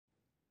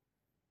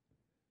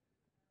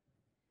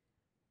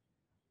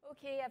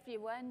Okay,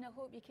 everyone, I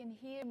hope you can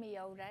hear me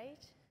all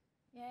right.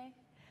 Yeah?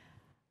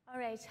 All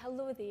right,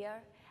 hello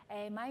there.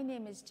 My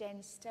name is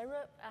Jen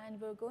Stirrup, and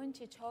we're going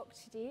to talk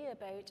today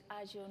about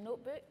Azure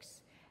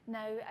Notebooks.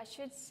 Now, I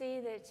should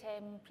say that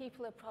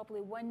people are probably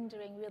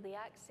wondering where the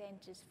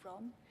accent is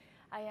from.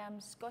 I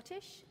am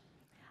Scottish,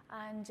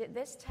 and at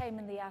this time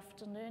in the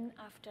afternoon,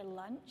 after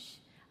lunch,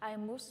 I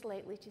am most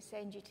likely to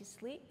send you to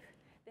sleep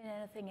than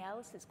anything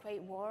else. It's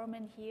quite warm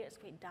in here, it's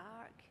quite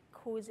dark,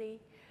 cozy.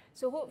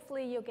 So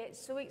hopefully you'll get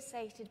so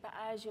excited by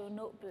Azure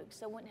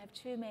Notebooks, I won't have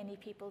too many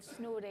people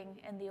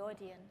snoring in the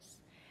audience.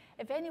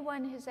 If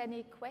anyone has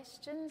any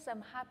questions,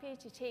 I'm happy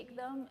to take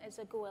them as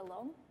I go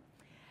along.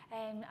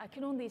 I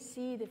can only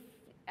see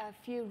a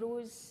few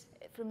rows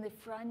from the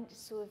front,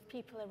 so if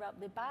people are up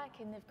the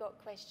back and they've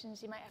got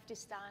questions, you might have to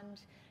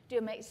stand, do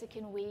a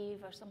Mexican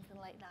wave or something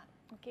like that,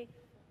 okay?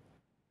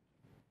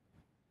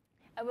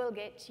 I will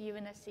get to you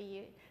when I see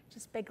you,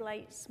 just big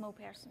light, small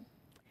person.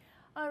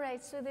 All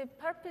right, so the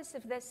purpose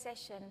of this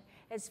session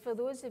is for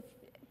those of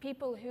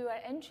people who are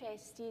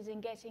interested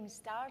in getting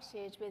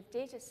started with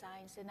data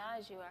science in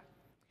Azure.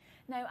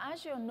 Now,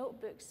 Azure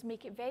Notebooks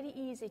make it very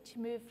easy to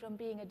move from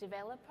being a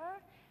developer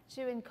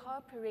to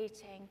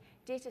incorporating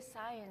data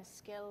science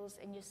skills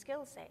in your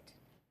skill set.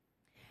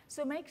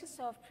 So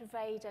Microsoft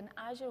provide an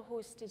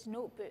Azure-hosted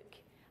notebook,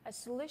 a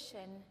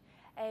solution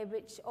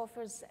which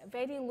offers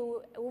very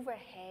low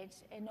overhead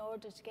in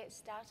order to get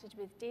started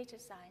with data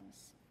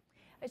science.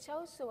 It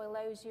also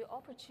allows you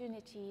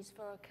opportunities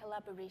for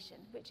collaboration,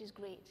 which is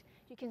great.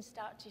 You can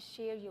start to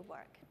share your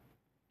work.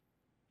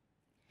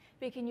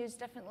 We can use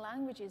different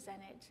languages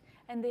in it,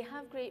 and they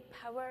have great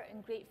power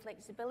and great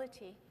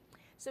flexibility.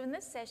 So in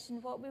this session,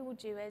 what we will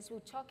do is we'll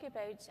talk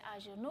about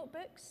Azure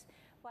Notebooks,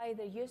 why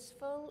they're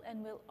useful,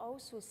 and we'll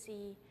also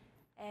see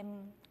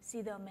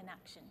them in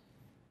action.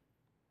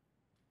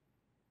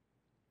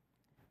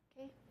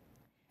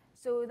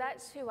 So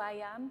that's who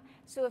I am.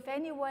 So if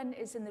anyone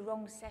is in the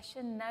wrong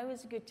session, now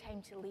is a good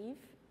time to leave.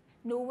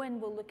 No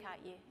one will look at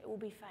you. It will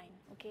be fine,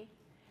 okay?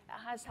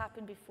 It has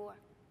happened before.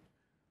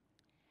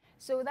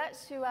 So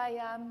that's who I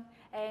am.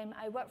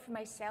 I work for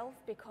myself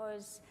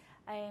because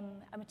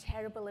I'm a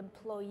terrible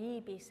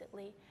employee,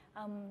 basically.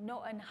 I'm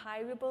not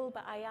unhireable,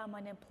 but I am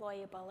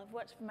unemployable. I've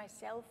worked for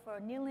myself for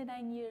nearly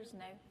 9 years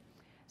now.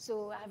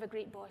 So I have a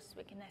great boss.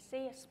 What can I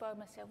say? I spoil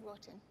myself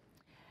rotten.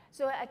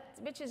 So,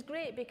 which is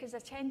great because I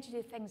tend to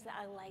do things that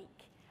I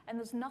like. And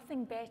there's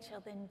nothing better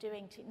than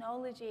doing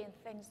technology and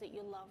things that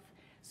you love.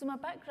 So my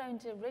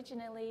background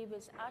originally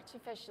was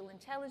artificial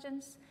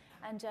intelligence,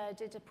 and I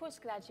did a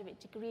postgraduate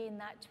degree in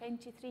that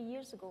 23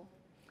 years ago.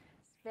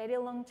 It's a very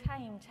long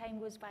time. Time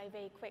goes by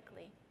very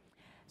quickly.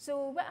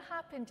 So what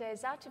happened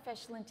is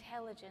artificial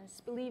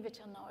intelligence, believe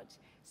it or not,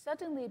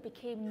 suddenly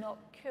became not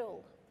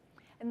cool.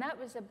 And that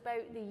was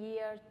about the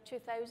year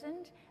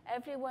 2000.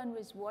 Everyone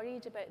was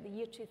worried about the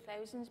year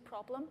 2000's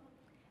problem.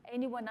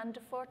 Anyone under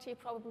 40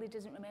 probably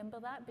doesn't remember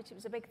that, but it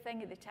was a big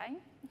thing at the time.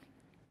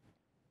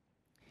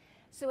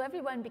 So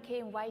everyone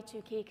became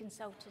Y2K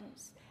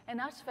consultants,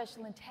 and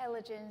artificial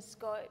intelligence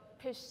got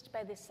pushed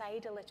by the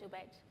side a little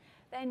bit.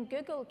 Then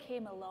Google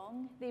came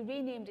along, they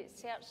renamed it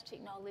Search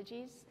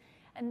Technologies,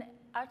 and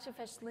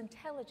artificial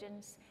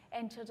intelligence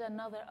entered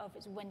another of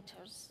its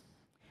winters.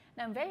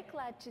 Now, I'm very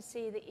glad to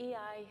say that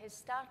AI has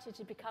started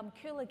to become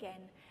cool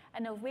again,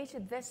 and I've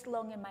waited this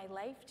long in my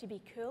life to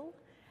be cool,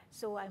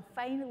 so I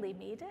finally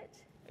made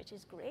it, which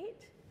is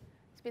great.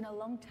 It's been a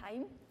long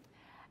time.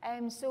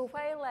 So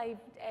while I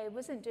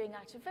wasn't doing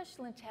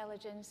artificial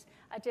intelligence,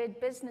 I did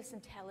business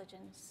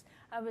intelligence.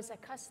 I was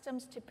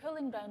accustomed to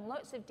pulling down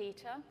lots of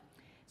data.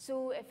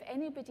 So if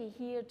anybody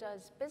here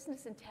does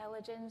business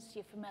intelligence,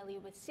 you're familiar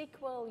with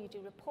SQL, you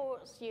do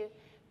reports, you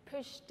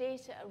push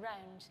data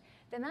around,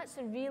 then that's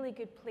a really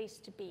good place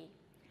to be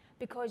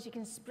because you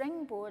can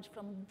springboard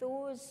from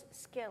those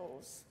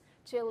skills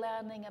to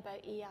learning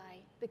about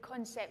AI. The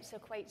concepts are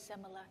quite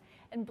similar.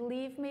 And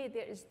believe me,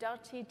 there is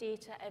dirty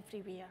data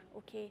everywhere,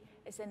 okay?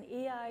 It's in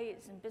AI,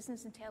 it's in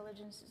business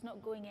intelligence, it's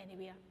not going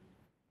anywhere.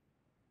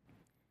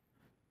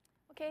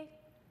 Okay,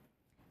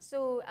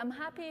 so I'm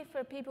happy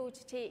for people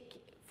to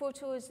take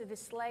photos of the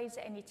slides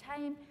at any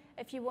time.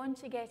 If you want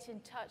to get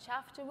in touch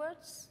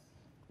afterwards,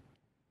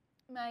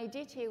 my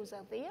details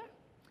are there.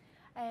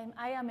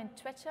 I am in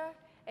Twitter.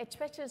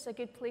 Twitter's a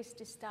good place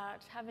to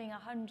start. Having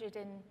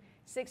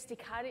 160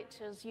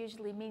 characters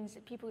usually means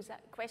that people's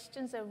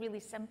questions are really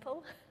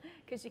simple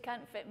because you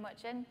can't fit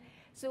much in.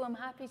 So I'm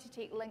happy to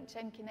take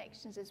LinkedIn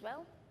connections as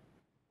well.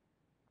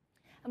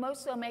 I'm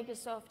also a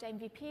Microsoft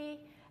MVP,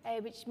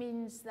 which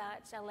means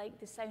that I like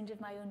the sound of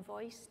my own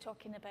voice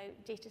talking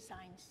about data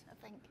science, I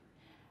think.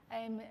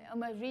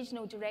 I'm a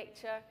regional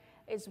director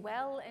as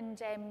well,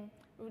 and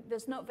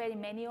there's not very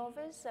many of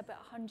us, about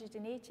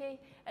 180,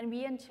 and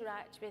we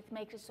interact with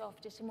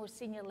Microsoft at a more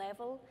senior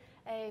level.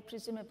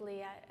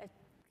 Presumably, I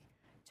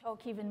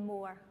talk even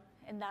more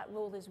in that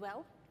role as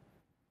well.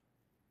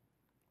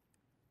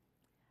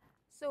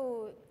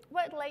 So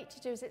what I'd like to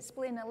do is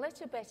explain a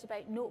little bit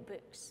about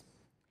notebooks.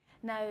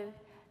 Now,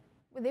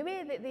 the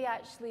way that they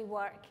actually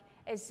work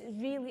is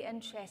really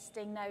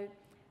interesting. Now,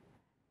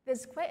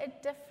 there's quite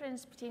a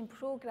difference between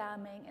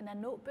programming in a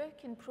notebook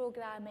and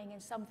programming in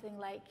something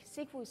like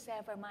SQL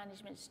Server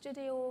Management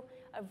Studio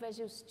or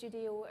Visual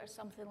Studio or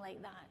something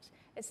like that.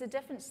 It's a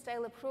different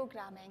style of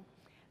programming.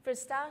 For a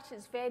start,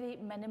 it's very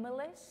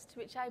minimalist,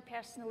 which I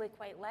personally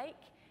quite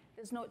like.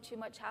 There's not too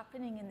much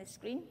happening in the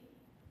screen.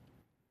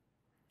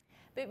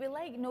 But we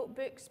like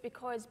notebooks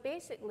because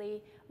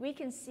basically we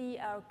can see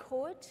our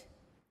code,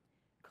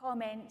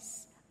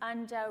 comments,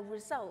 and our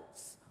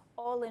results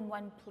all in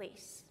one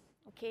place,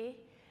 okay?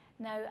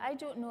 Now, I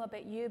don't know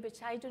about you,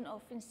 but I don't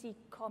often see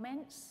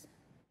comments.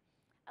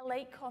 I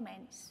like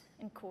comments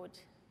in code.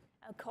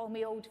 I'll call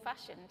me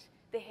old-fashioned.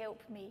 They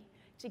help me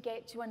to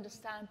get to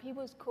understand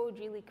people's code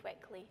really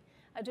quickly.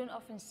 I don't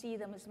often see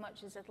them as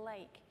much as I'd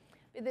like.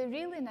 But the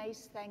really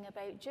nice thing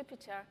about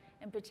Jupyter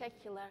in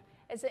particular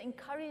is it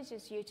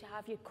encourages you to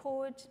have your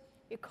code,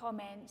 your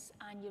comments,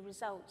 and your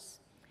results.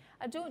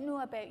 I don't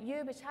know about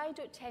you, but I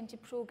don't tend to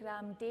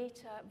program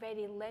data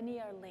very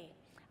linearly.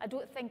 I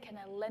don't think in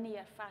a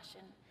linear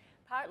fashion.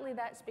 Partly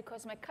that's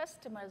because my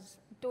customers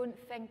don't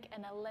think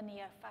in a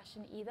linear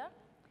fashion either.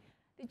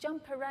 They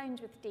jump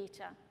around with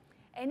data.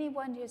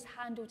 Anyone who's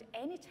handled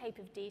any type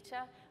of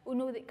data will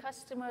know that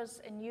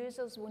customers and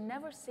users will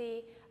never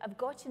say, I've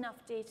got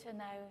enough data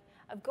now,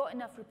 I've got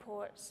enough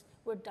reports,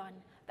 we're done.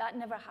 That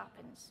never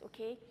happens,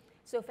 okay?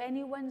 So if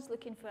anyone's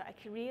looking for a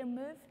career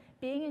move,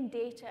 being in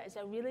data is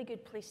a really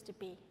good place to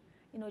be.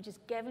 You know,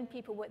 just giving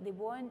people what they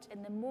want,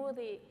 and the more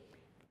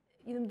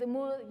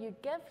you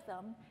give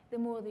them, the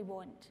more they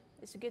want.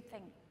 It's a good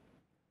thing.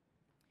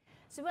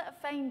 So what I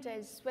find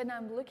is when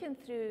I'm looking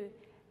through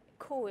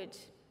code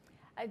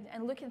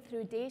and looking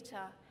through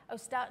data, I'll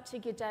start to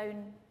go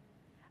down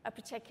a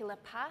particular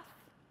path.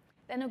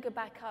 Then I'll go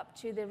back up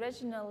to the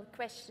original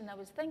question I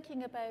was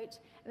thinking about,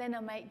 and then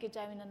I might go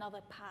down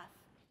another path.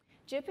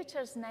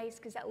 Jupyter's nice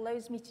because it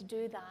allows me to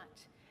do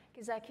that,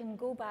 because I can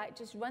go back,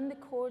 just run the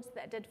codes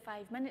that I did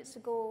 5 minutes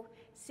ago,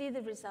 see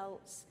the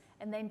results,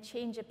 and then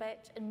change a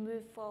bit and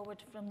move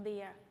forward from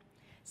there.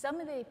 Some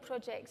of the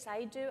projects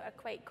I do are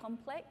quite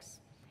complex.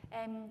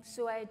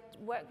 So I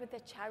work with a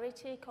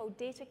charity called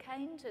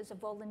DataKind as a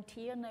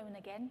volunteer now and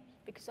again,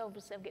 because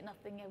obviously I've got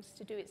nothing else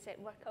to do except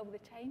work all the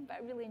time, but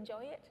I really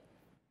enjoy it.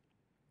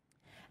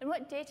 And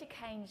what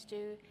DataKind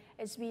do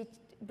is we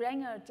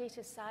bring our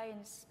data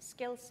science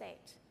skill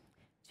set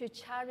to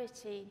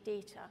charity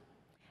data.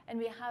 And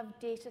we have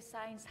data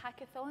science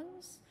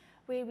hackathons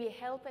where we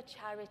help a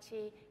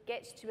charity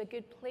get to a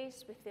good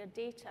place with their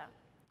data.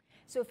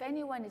 So if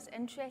anyone is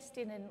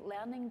interested in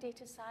learning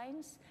data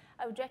science,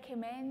 I would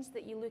recommend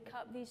that you look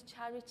up these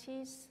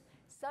charities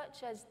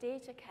such as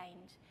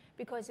DataKind,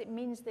 because it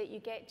means that you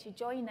get to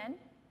join in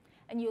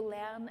and you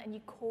learn and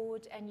you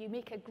code and you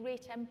make a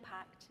great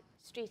impact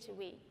straight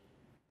away.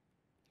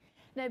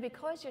 Now,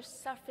 because you're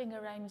surfing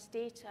around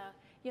data,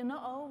 you're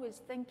not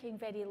always thinking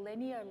very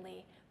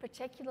linearly,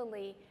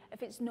 particularly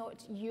if it's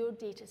not your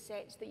data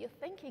sets that you're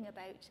thinking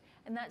about,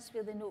 and that's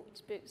where the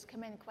notebooks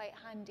come in quite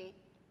handy.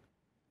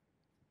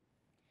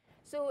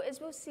 So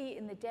as we'll see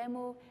in the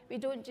demo, we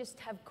don't just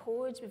have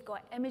codes, we've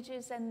got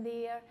images in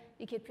there.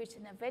 You could put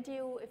in a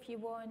video if you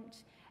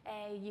want.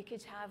 You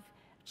could have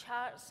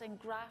charts and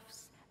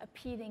graphs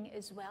appearing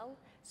as well.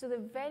 So they're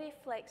very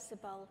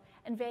flexible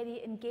and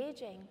very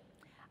engaging.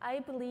 I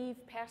believe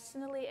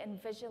personally in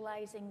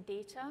visualizing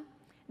data.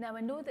 Now I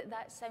know that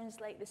that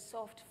sounds like the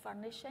soft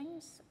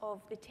furnishings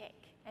of the tech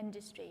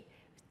industry,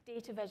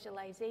 data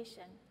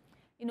visualization.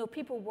 You know,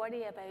 people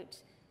worry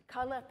about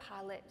color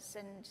palettes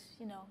and,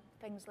 you know,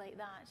 things like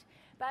that.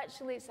 But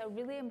actually it's a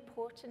really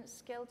important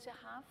skill to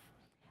have,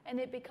 and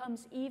it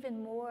becomes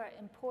even more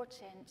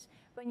important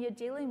when you're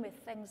dealing with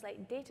things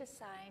like data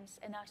science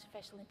and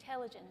artificial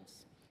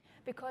intelligence,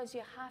 because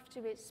you have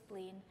to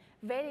explain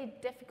very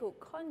difficult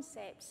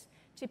concepts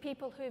to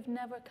people who've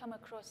never come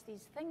across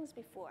these things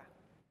before,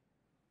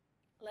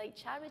 like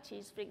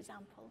charities, for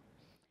example.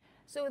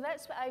 So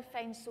that's what I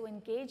find so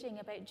engaging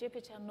about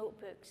Jupyter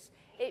Notebooks.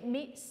 It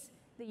meets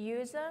the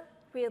user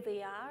where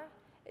they are.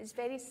 It's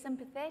very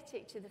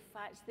sympathetic to the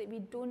fact that we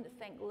don't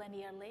think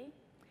linearly.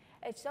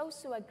 It's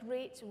also a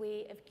great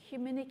way of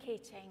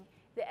communicating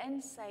the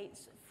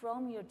insights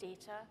from your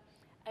data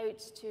out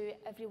to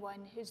everyone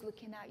who's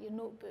looking at your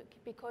notebook,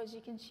 because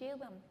you can share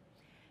them.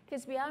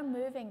 Because we are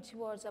moving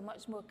towards a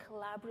much more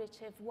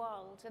collaborative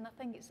world, and I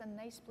think it's a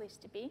nice place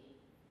to be.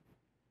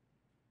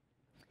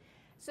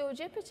 So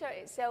Jupyter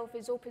itself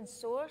is open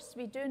source.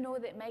 We do know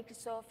that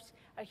Microsoft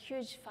are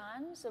huge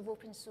fans of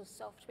open source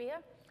software.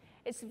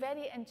 It's a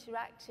very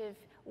interactive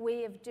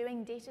way of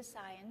doing data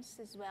science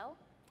as well.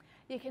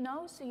 You can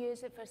also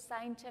use it for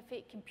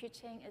scientific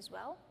computing as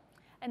well.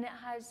 And it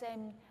has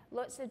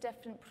lots of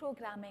different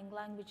programming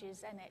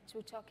languages in it.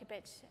 We'll talk a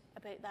bit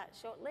about that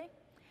shortly.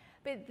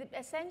 But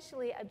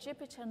essentially, a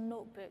Jupyter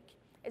Notebook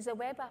is a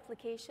web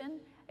application.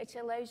 It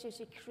allows you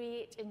to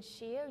create and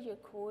share your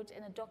code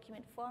in a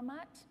document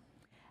format.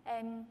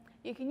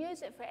 You can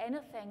use it for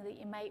anything that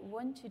you might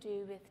want to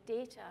do with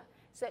data,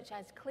 such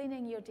as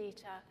cleaning your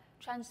data,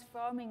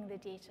 transforming the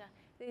data,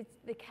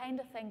 the kind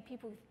of thing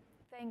people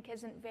think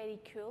isn't very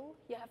cool.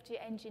 You have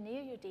to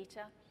engineer your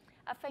data.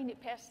 I find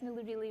it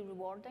personally really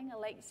rewarding. I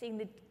like seeing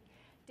the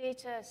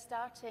data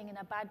starting in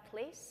a bad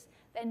place,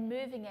 then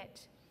moving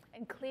it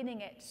and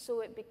cleaning it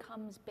so it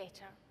becomes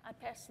better. I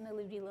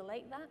personally really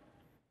like that.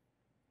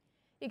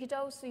 You could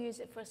also use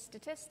it for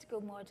statistical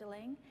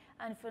modeling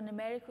and for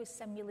numerical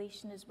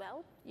simulation as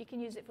well. You can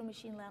use it for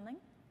machine learning.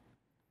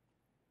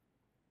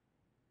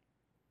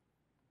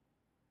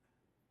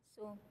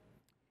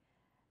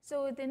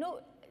 So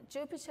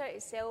Jupyter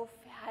itself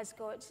has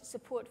got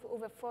support for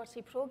over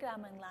 40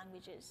 programming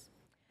languages.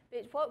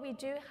 But what we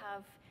do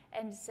have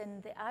in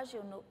the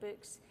Azure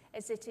Notebooks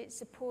is that it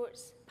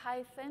supports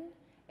Python,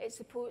 it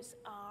supports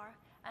R,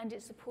 and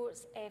it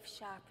supports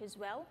F# as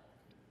well.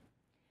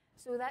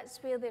 So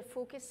that's where they're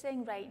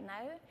focusing right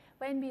now.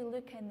 When we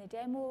look in the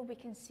demo, we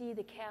can see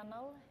the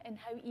kernel and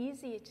how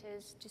easy it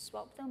is to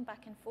swap them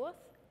back and forth.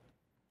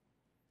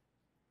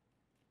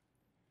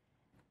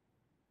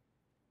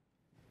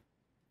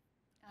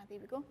 There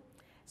we go.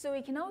 So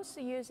we can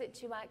also use it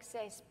to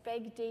access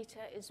big data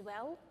as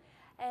well.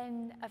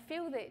 And I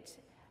feel that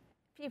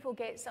people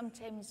get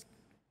sometimes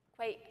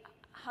quite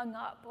hung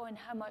up on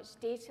how much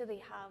data they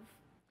have.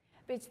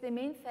 But the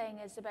main thing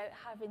is about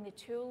having the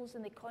tools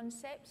and the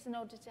concepts in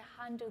order to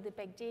handle the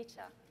big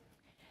data.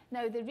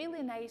 Now, the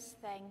really nice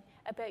thing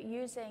about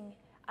using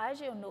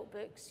Azure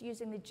Notebooks,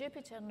 using the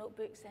Jupyter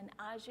Notebooks in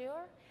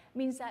Azure,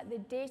 means that the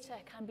data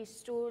can be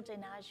stored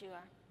in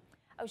Azure.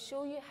 I'll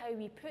show you how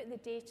we put the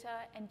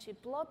data into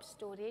blob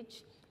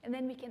storage, and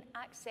then we can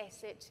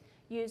access it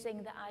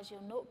using the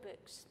Azure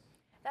Notebooks.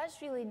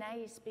 That's really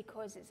nice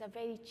because it's a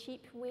very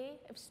cheap way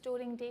of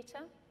storing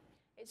data.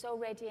 It's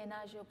already in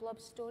Azure Blob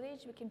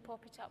Storage. We can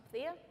pop it up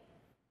there.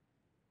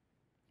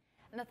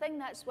 And I think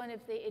that's one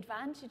of the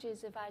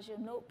advantages of Azure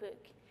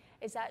Notebook,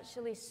 is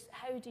actually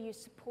how do you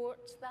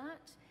support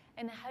that,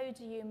 and how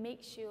do you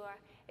make sure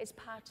it's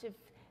part of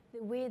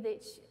the way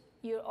that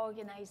your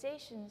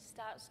organization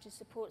starts to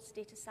support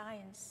data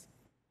science.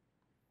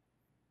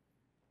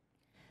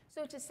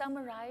 So to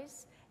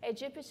summarize,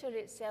 Jupyter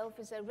itself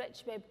is a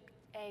rich web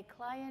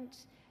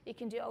client. You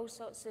can do all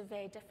sorts of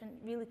different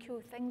really cool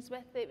things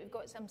with it. We've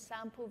got some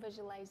sample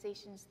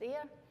visualizations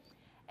there.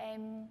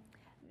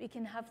 We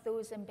can have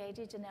those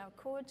embedded in our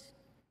code.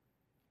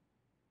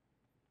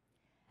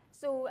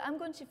 So I'm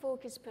going to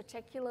focus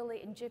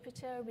particularly in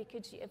Jupyter. We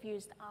could have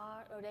used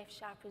R or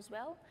F# as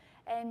well.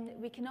 And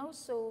we can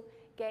also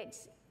get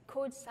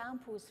code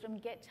samples from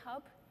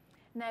GitHub.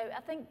 Now, I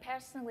think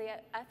personally,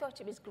 I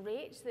thought it was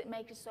great that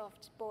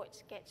Microsoft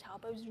bought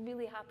GitHub. I was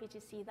really happy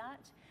to see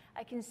that.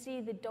 I can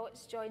see the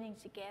dots joining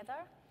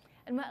together.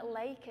 And what I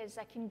like is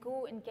I can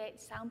go and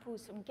get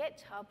samples from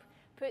GitHub,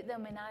 put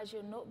them in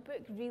Azure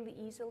Notebook really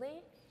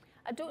easily.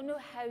 I don't know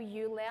how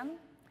you learn.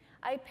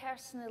 I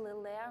personally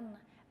learn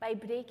by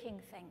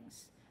breaking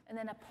things and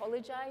then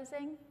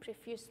apologizing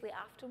profusely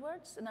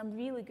afterwards. And I'm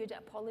really good at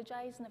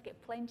apologizing. I've got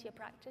plenty of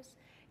practice,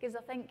 because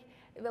I think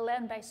we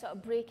learn by sort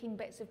of breaking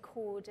bits of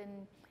code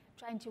and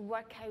trying to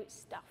work out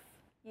stuff.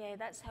 Yeah,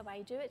 that's how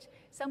I do it.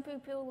 Some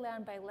people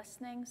learn by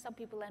listening, some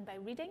people learn by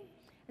reading,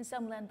 and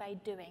some learn by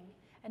doing.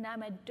 And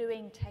I'm a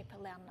doing type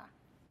of learner.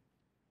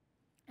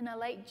 And I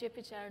like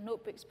Jupyter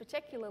Notebooks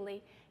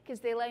particularly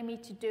because they allow me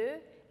to do,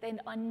 then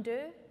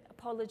undo,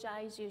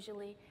 apologize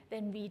usually,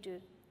 then redo.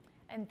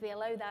 And they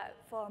allow that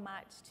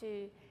format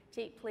to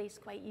take place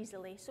quite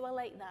easily. So I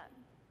like that.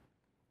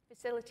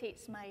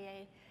 Facilitates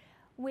my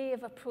way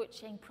of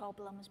approaching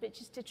problems, which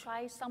is to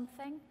try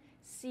something,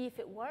 see if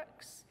it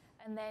works,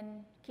 and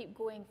then keep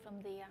going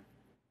from there.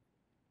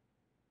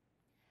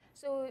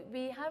 So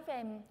we have,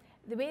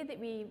 the way that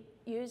we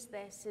use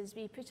this is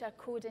we put our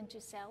code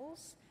into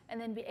cells, and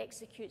then we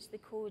execute the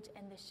code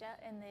in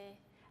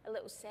a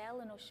little cell,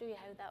 and I'll show you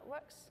how that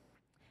works.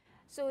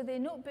 So the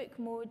notebook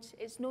mode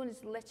is known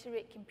as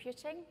literate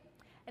computing,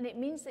 and it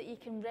means that you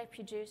can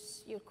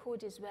reproduce your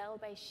code as well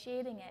by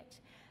sharing it.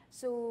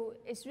 So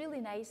it's really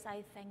nice,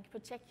 I think,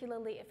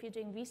 particularly if you're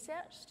doing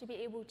research, to be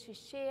able to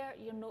share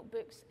your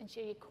notebooks and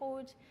share your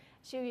code,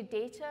 share your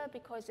data,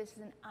 because this is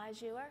in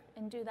Azure,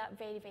 and do that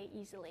very, very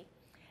easily.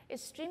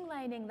 It's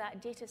streamlining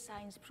that data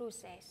science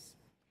process.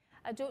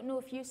 I don't know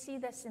if you see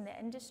this in the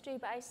industry,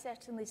 but I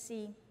certainly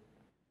see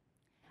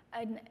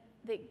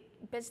the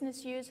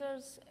business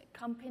users,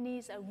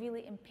 companies are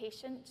really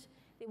impatient.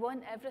 They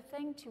want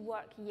everything to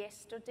work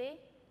yesterday,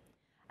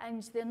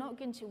 and they're not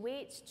going to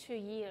wait 2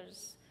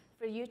 years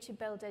for you to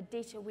build a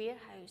data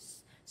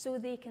warehouse so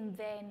they can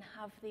then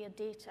have their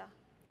data.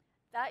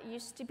 That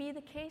used to be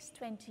the case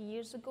 20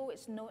 years ago.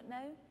 It's not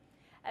now.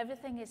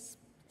 Everything is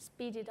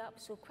speeded up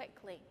so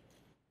quickly.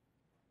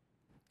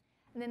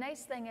 And the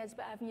nice thing is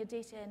about having your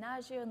data in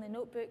Azure and the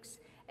notebooks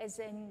is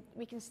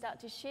we can start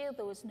to share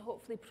those and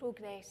hopefully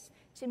progress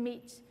to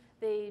meet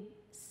the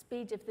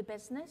speed of the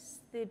business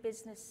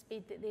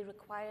speed that they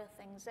require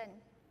things in.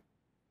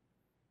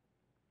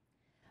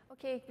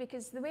 Okay,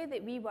 because the way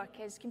that we work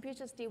is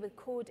computers deal with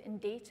code and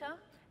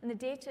the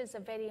data is a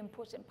very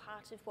important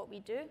part of what we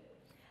do.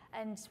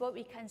 And what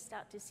we can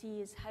start to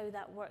see is how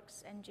that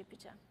works in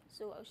Jupyter.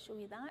 So I'll show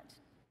you that.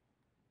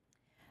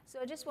 So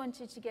I just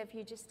wanted to give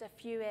you just a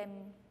few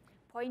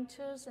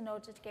pointers in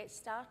order to get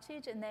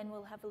started, and then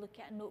we'll have a look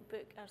at a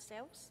notebook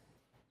ourselves.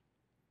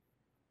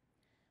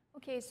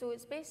 Okay, so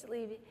it's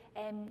basically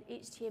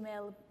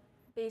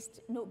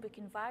HTML-based notebook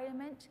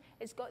environment.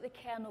 It's got the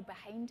kernel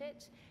behind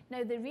it.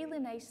 Now, the really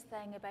nice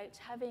thing about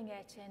having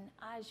it in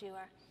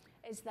Azure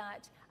is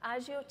that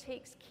Azure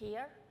takes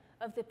care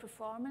of the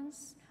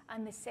performance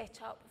and the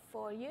setup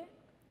for you.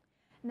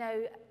 Now,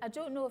 I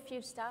don't know if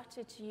you've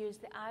started to use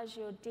the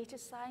Azure Data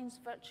Science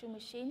virtual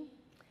machine,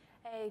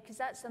 because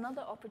that's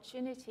another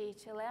opportunity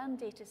to learn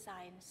data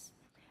science.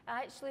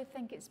 I actually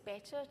think it's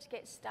better to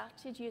get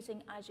started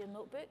using Azure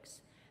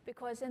Notebooks,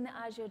 because in the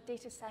Azure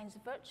Data Science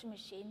virtual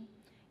machine,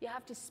 you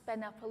have to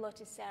spin up a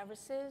lot of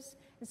services,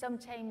 and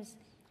sometimes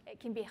it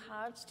can be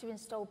hard to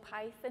install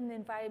Python. The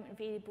environment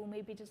variable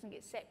maybe doesn't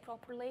get set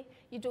properly.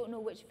 You don't know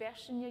which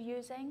version you're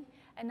using,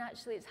 and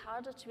actually it's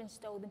harder to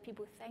install than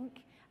people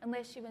think,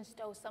 unless you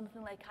install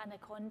something like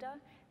Anaconda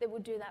that will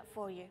do that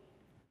for you,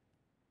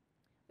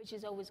 which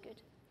is always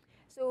good.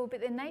 So,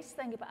 but the nice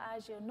thing about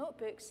Azure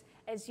Notebooks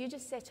is you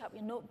just set up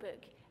your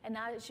notebook, and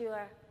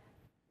Azure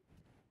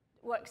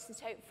works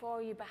it out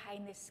for you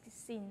behind the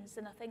scenes,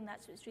 and I think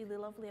that's what's really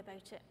lovely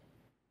about it.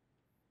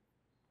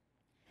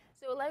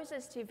 So it allows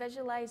us to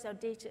visualize our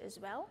data as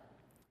well.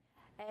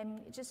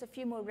 Just a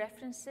few more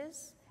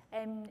references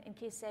in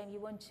case you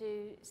want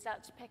to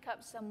start to pick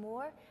up some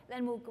more.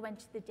 Then we'll go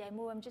into the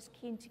demo. I'm just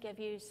keen to give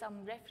you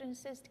some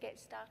references to get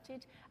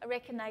started. I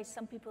recognize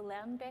some people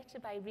learn better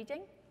by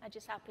reading. I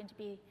just happen to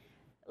be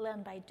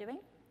learn by doing.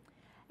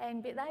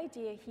 But the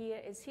idea here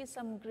is here's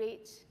some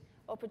great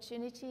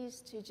opportunities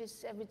to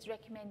just, I would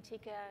recommend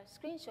take a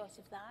screenshot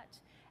of that.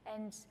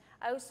 And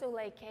I also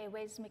like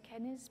Wes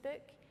McKinnon's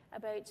book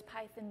about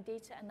Python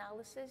data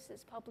analysis.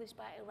 It's published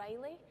by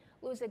O'Reilly.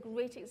 Loads of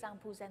great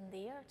examples in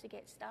there to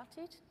get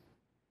started.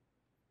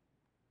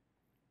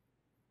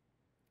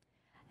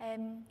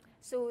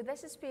 So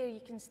this is where you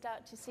can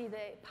start to see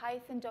the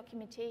Python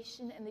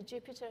documentation and the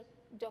Jupyter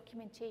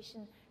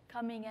documentation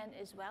coming in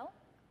as well.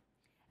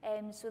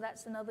 So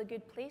that's another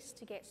good place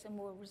to get some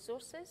more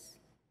resources.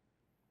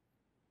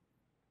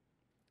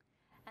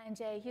 And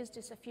here's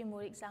just a few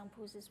more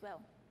examples as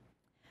well.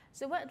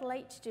 So what I'd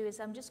like to do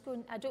is I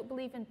don't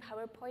believe in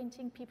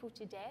PowerPointing people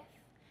to death,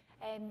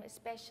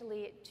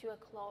 especially at 2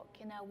 o'clock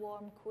in a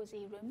warm,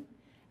 cozy room,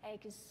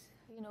 because,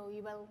 you know,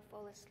 you will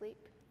fall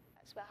asleep.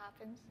 That's what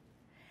happens.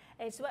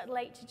 So what I'd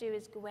like to do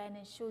is go in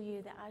and show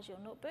you the Azure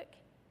Notebook.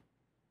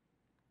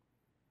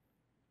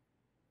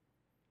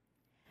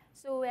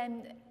 So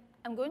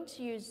I'm going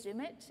to use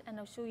Zoom it, and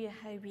I'll show you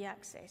how we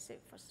access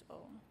it, first of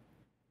all.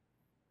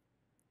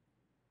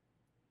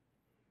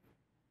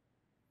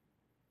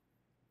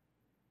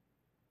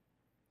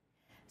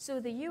 So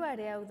the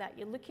URL that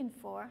you're looking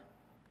for,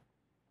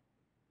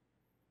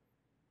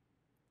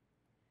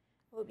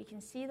 hope you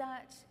can see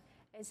that,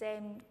 is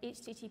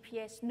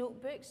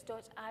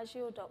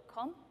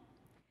https://notebooks.azure.com.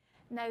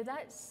 Now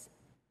that's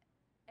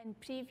in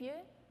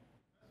preview.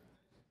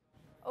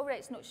 Oh, right,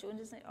 it's not shown,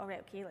 isn't it? All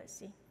right, okay, let's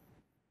see.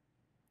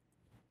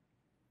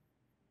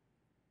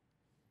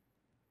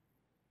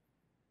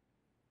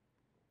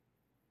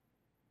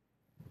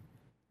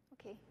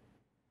 Okay.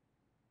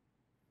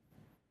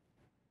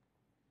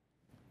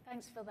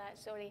 Thanks for that,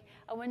 sorry.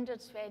 I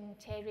wondered when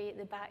Terry at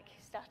the back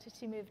started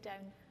to move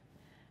down.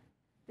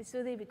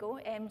 So there we go.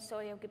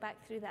 Sorry, I'll get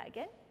back through that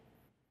again.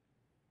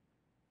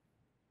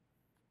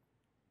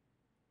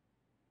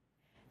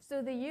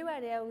 So the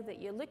URL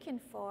that you're looking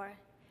for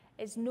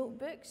is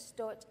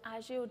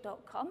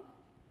notebooks.azure.com.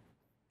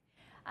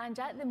 And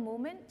at the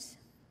moment,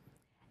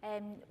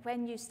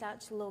 when you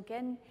start to log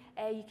in,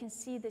 you can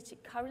see that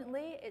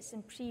currently it's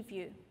in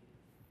preview.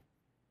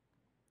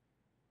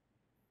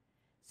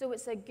 So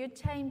it's a good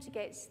time to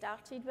get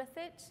started with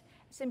it.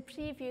 It's in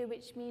preview,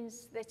 which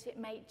means that it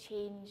might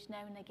change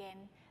now and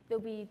again.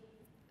 There'll be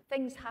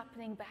things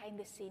happening behind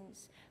the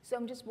scenes. So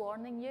I'm just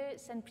warning you,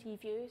 it's in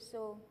preview,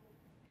 so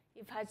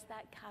you've had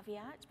that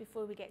caveat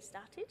before we get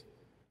started.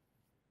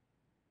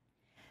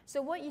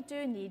 So what you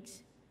do need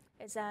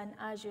is an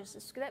Azure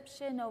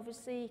subscription.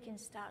 Obviously, you can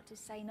start to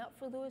sign up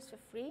for those for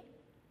free.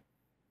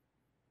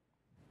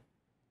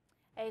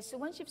 So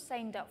once you've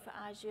signed up for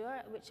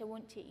Azure, which I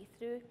won't take you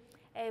through,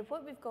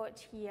 what we've got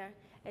here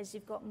is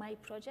you've got My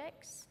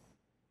Projects.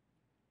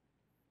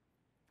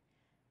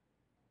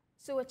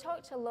 So I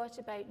talked a lot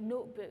about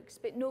notebooks,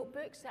 but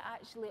notebooks are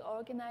actually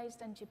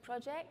organized into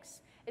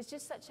projects. It's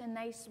just such a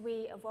nice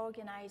way of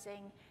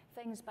organizing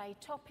things by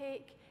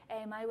topic.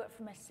 I work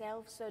for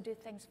myself, so I do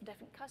things for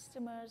different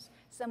customers.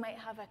 So I might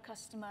have a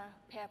customer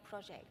per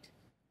project.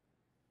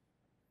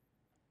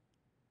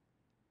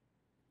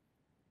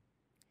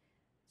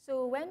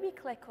 So when we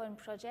click on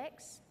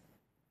projects,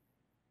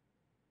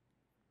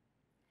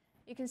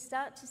 you can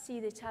start to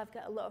see that I've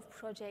got a lot of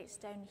projects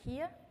down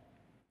here.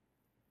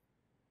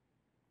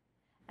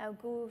 I'll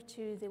go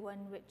to the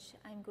one which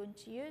I'm going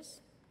to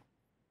use.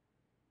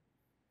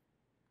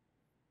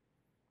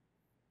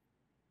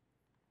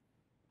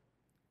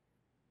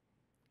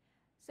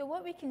 So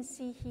what we can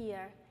see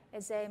here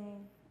is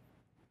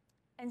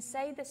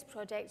inside this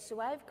project,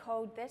 so I've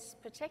called this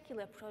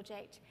particular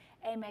project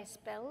MS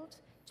Build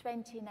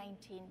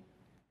 2019.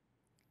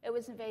 It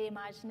wasn't very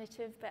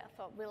imaginative, but I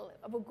thought, well,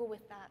 I will go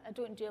with that. I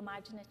don't do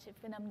imaginative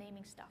when I'm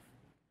naming stuff.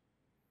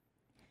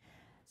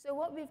 So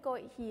what we've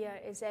got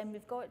here is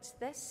we've got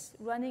this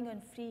running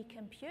on free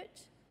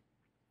compute.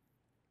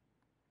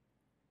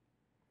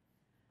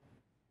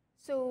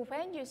 So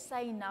when you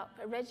sign up,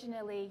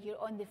 originally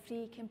you're on the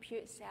free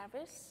compute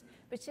service,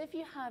 but if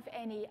you have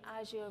any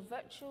Azure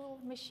virtual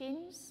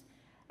machines,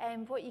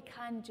 what you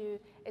can do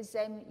is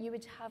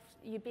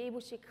you'd be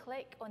able to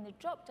click on the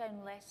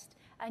drop-down list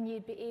and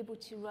you'd be able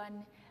to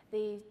run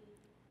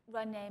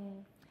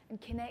and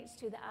connect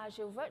to the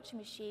Azure virtual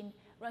machine,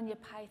 run your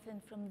Python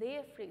from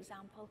there, for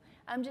example.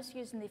 I'm just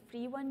using the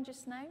free one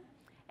just now.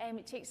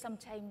 It takes some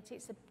time.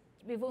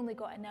 We've only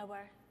got an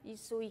hour,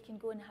 so you can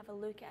go and have a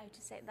look at how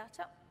to set that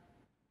up.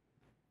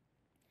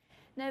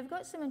 Now, I've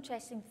got some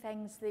interesting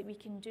things that we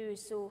can do.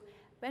 So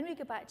when we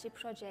go back to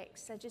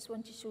projects, I just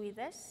want to show you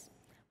this.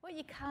 What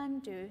you can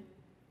do,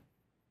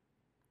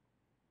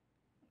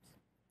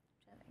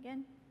 try that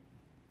again.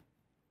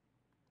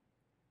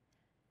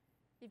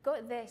 You've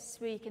got this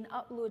where you can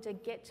upload a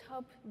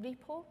GitHub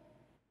repo,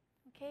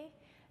 okay?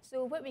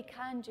 So what we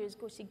can do is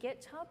go to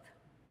GitHub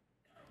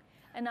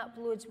and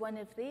upload one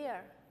of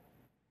their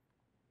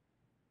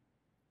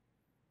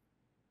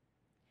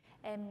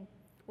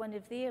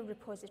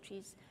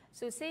repositories.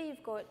 So say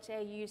you've got,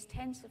 you use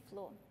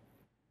TensorFlow.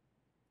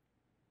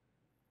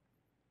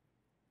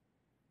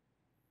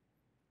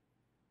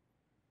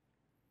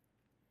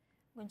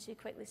 I'm going to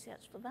quickly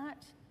search for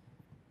that.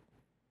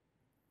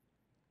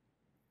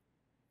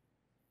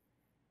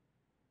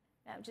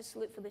 Now just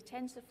look for the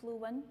TensorFlow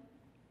one.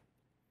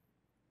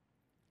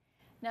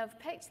 Now I've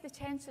picked the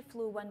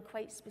TensorFlow one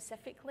quite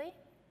specifically.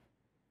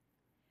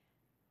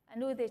 I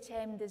know that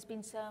there's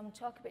been some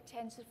talk about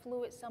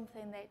TensorFlow. It's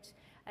something that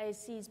I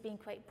see as being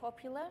quite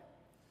popular.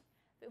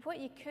 But what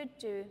you could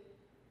do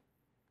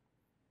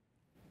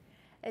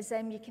is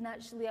you can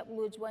actually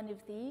upload one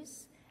of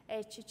these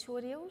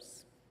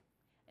tutorials.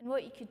 And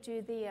what you could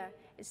do there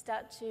is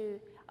start to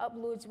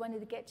upload one of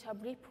the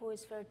GitHub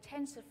repos for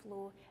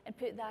TensorFlow and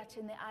put that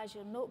in the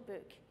Azure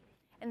Notebook.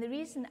 And the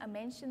reason I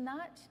mention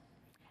that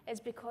is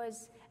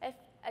because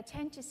I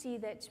tend to see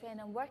that when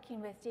I'm working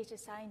with data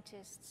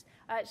scientists,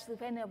 actually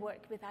when I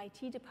work with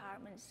IT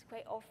departments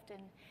quite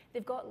often,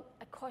 they've got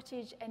a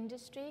cottage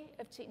industry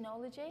of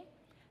technology.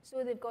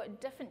 So they've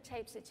got different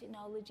types of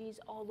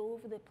technologies all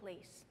over the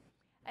place.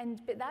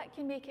 But that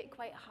can make it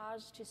quite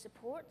hard to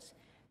support.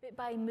 But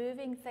by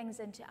moving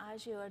things into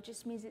Azure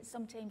just means it's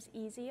sometimes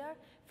easier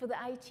for the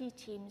IT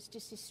teams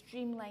just to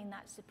streamline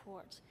that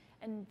support.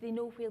 And they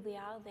know where they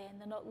are then.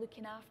 They're not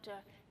looking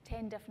after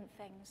 10 different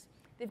things.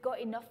 They've got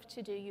enough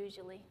to do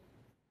usually.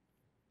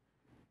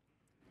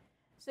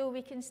 So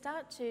we can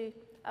start to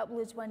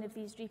upload one of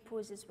these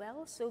repos as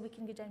well. So we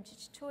can go down to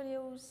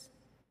tutorials.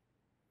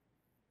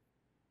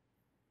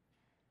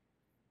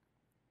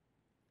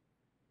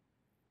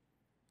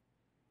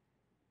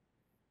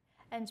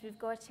 And we've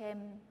got,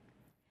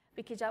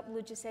 we could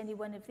upload just any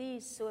one of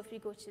these. So if we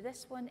go to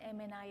this one,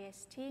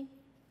 MNIST,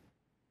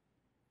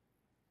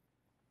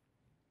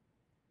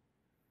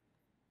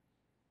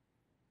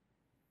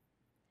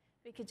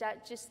 we could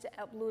just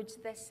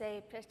upload this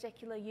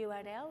particular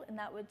URL, and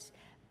that would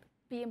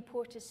be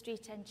imported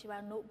straight into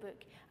our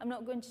notebook. I'm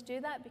not going to do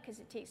that because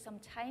it takes some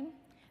time,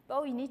 but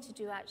all you need to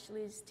do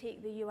actually is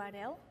take the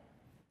URL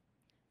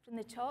from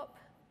the top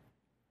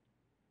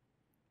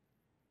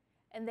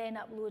and then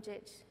upload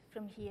it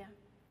from here.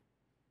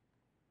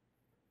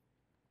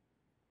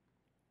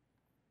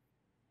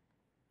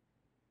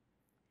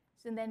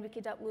 So then we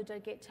could upload our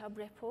GitHub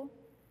repo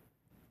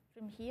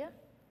from here.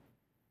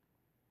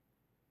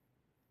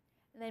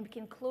 And then we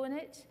can clone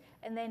it,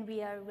 and then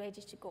we are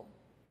ready to go.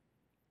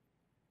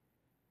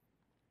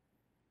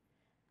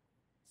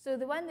 So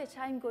the one that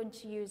I'm going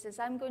to use is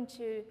I'm going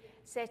to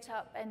set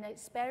up an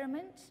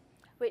experiment,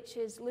 which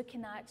is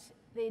looking at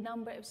the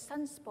number of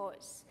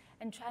sunspots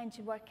and trying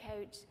to work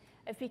out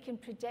if we can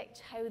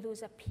predict how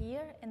those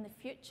appear in the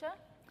future.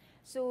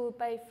 So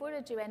before I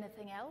do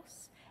anything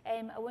else,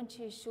 I want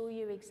to show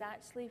you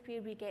exactly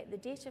where we get the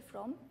data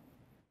from.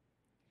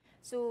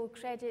 So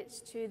credits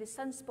to the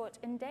sunspot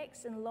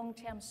index and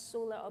long-term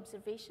solar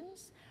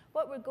observations.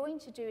 What we're going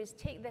to do is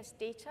take this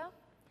data.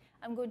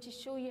 I'm going to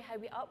show you how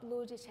we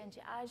upload it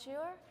into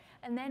Azure,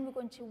 and then we're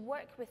going to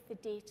work with the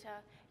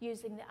data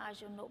using the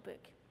Azure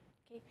Notebook.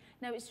 Okay?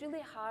 Now, it's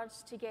really hard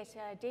to get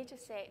a data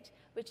set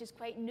which is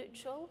quite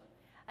neutral.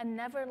 I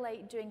never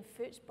like doing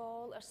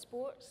football or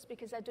sports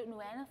because I don't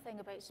know anything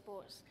about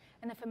sports.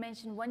 And if I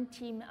mention one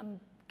team,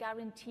 I'm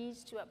guaranteed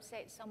to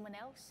upset someone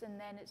else, and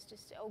then it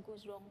all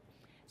goes wrong.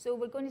 So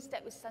we're going to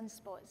stick with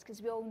sunspots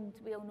because we all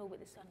know what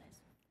the sun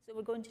is. So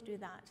we're going to do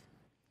that.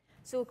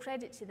 So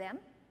credit to them.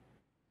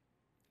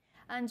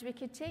 And we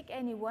could take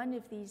any one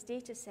of these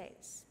data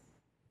sets.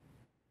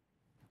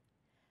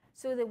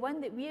 So the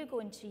one that we are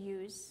going to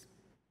use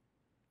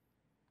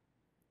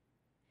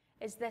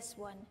is this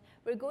one.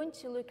 We're going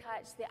to look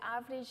at the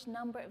average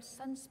number of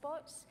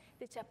sunspots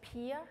that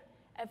appear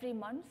every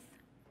month.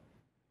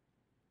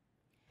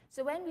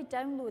 So when we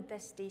download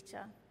this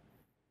data,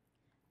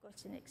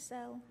 got in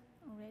Excel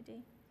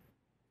already.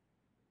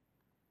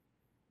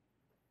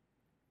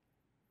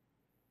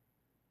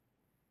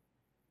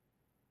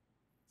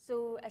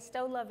 So I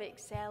still love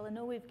Excel. I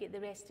know we've got the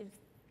rest of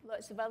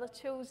lots of other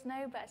tools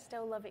now, but I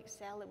still love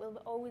Excel. It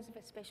will always have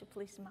a special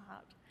place in my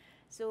heart.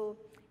 So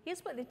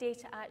here's what the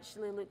data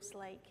actually looks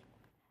like.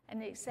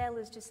 And Excel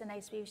is just a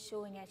nice way of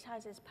showing it,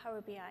 as is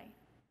Power BI.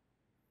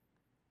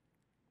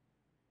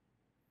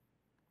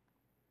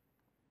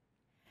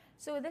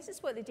 So this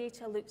is what the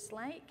data looks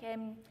like.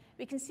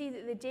 We can see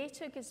that the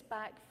data goes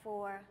back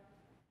for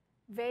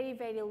a very,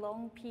 very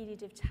long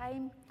period of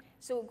time.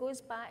 So it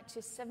goes back to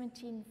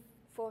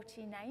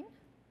 1749.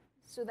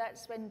 So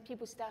that's when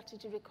people started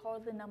to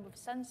record the number of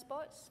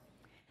sunspots.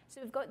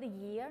 So we've got the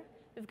year.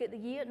 We've got the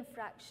year in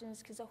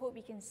fractions, because I hope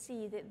you can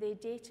see that the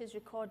data is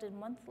recorded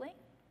monthly.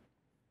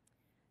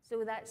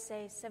 So that's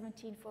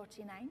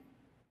 1749.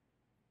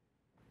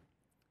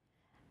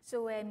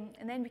 So, and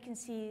then we can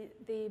see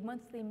the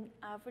monthly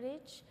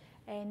average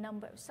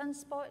number of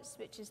sunspots,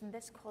 which is in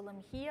this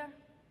column here.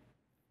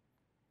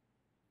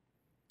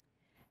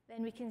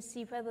 Then we can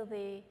see whether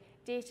the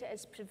data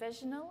is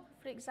provisional,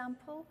 for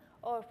example,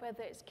 or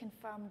whether it's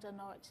confirmed or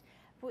not.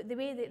 But the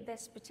way that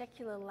this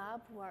particular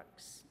lab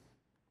works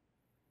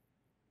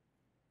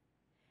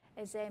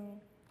is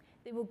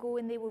they will go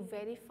and they will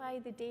verify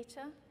the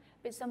data,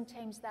 but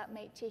sometimes that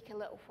might take a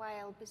little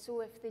while. But so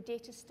if the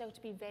data is still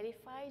to be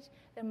verified,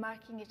 they're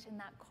marking it in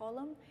that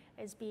column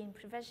as being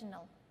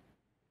provisional.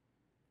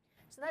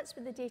 So that's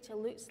what the data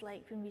looks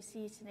like when we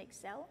see it in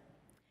Excel.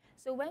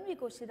 So when we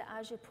go to the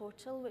Azure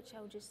portal, which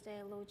I'll just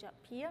load up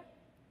here,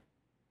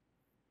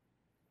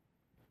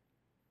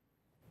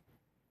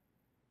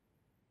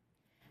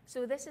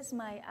 so this is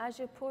my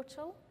Azure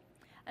portal,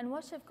 and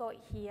what I've got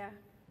here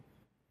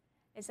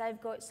is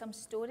I've got some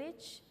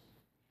storage,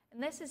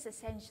 and this is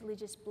essentially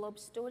just blob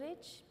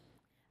storage.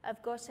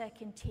 I've got a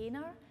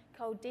container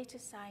called Data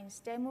Science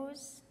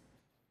Demos,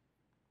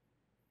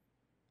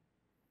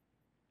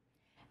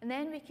 and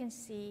then we can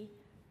see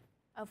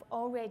I've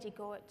already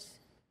got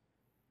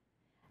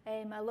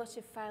a lot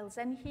of files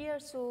in here.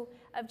 So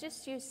I've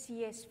just used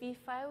CSV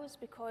files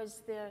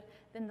because they're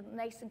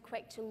nice and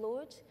quick to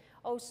load.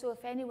 Also,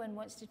 if anyone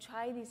wants to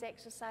try these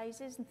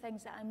exercises and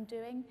things that I'm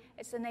doing,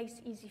 it's a nice,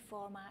 easy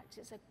format.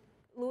 It's a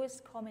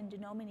lowest common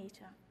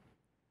denominator.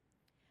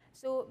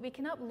 So we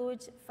can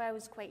upload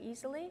files quite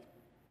easily.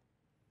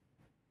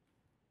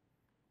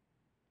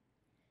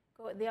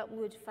 Got the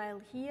upload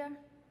file here.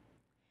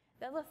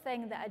 The other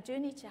thing that I do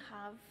need to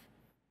have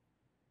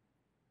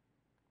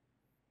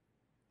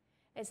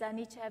is I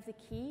need to have the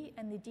key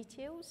and the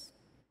details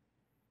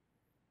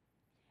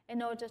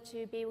in order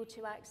to be able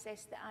to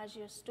access the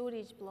Azure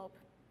storage blob.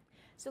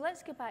 So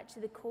let's go back to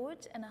the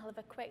code and I'll have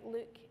a quick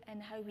look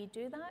at how we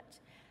do that.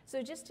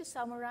 So just to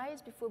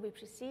summarize before we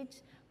proceed,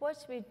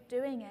 what we're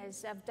doing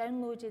is I've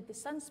downloaded the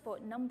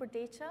sunspot number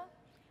data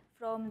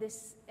from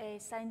this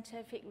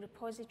scientific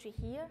repository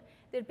here.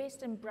 They're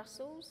based in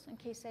Brussels, in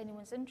case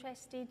anyone's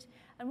interested.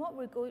 And what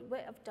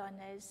I've done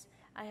is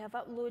I have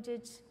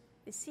uploaded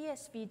the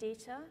CSV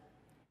data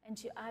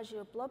into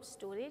Azure Blob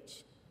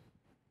Storage,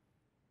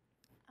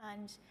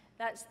 and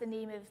that's the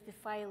name of the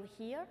file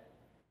here,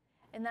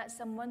 and that's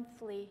a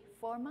monthly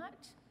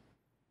format,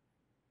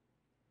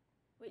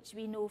 which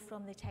we know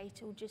from the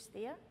title just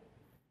there.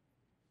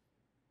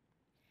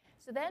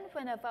 So then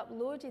when I've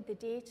uploaded the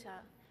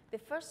data, the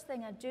first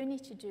thing I do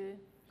need to do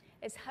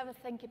is have a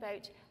think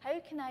about how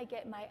can I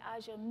get my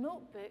Azure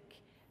Notebook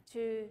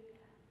to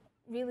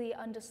really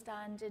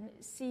understand and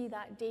see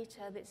that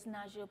data that's in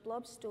Azure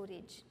Blob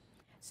Storage.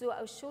 So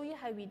I'll show you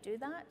how we do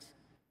that.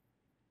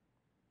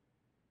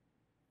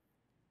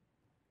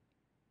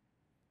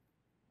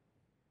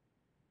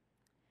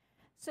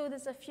 So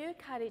there's a few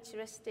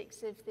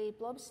characteristics of the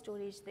blob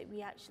storage that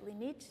we actually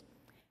need.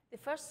 The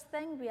first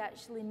thing we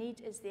actually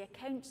need is the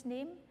account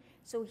name.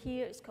 So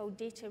here it's called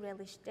Data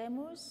Relish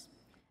Demos.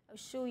 I'll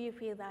show you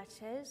where that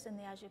is in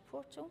the Azure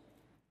portal.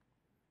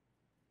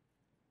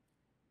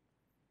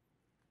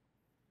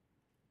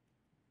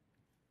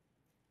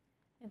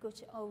 I go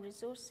to All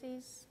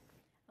Resources.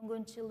 I'm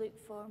going to look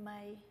for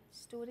my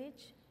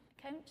storage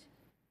account.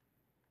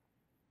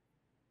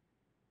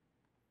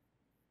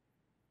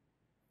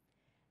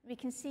 We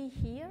can see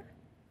here,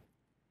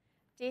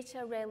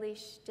 Data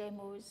Relish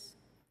Demos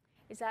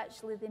is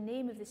actually the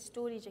name of the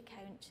storage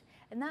account,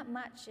 and that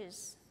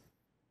matches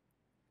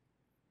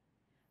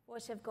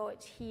what I've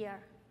got here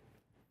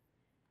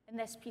in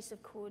this piece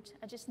of code.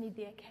 I just need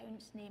the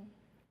account name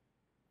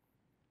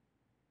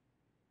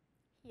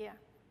here.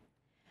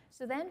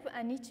 So then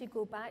I need to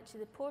go back to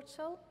the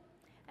portal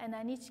and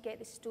I need to get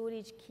the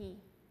storage key.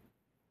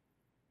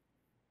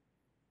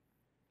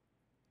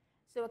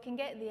 So I can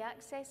get the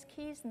access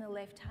keys on the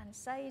left-hand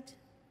side.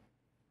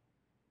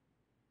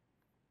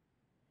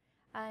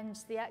 And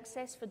the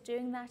access for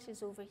doing that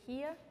is over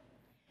here.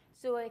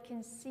 So I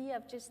can see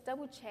I've just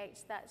double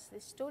checked that's the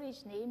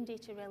storage name,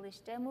 Data Relish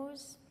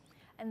Demos,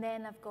 and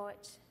then I've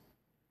got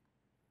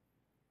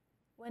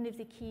one of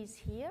the keys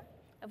here.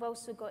 I've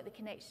also got the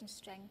connection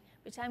string,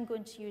 which I'm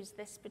going to use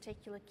this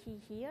particular key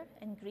here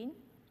in green.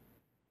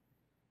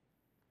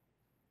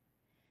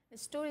 The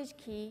storage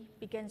key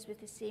begins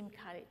with the same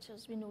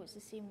characters. We know it's the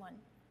same one.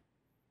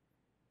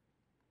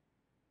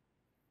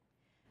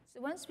 So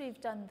once we've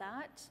done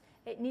that,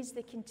 it needs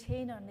the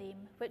container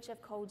name, which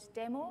I've called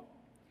demo,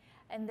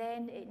 and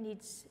then it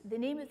needs the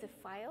name of the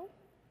file,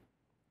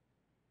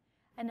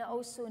 and it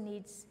also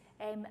needs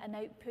an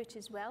output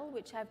as well,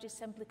 which I've just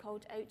simply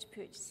called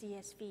output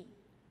CSV.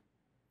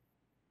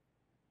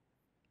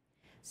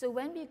 So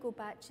when we go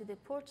back to the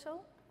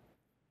portal,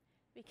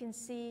 we can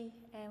see,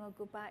 I'll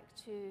go back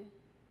to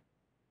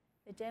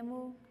the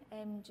demo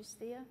just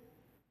there.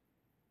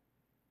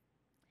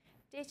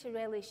 Data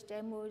Relish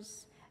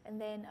Demos,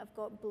 and then I've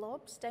got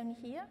blobs down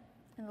here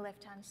on the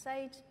left-hand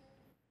side.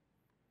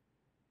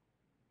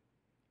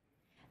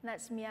 And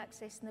that's me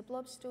accessing the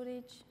blob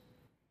storage.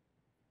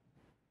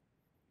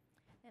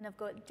 And I've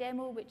got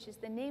demo, which is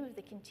the name of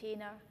the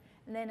container,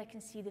 and then I can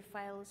see the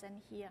files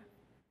in here,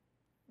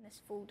 in this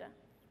folder.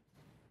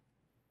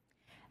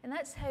 And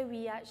that's how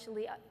we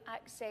actually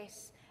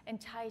access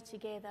and tie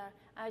together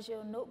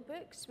Azure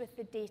Notebooks with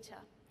the data.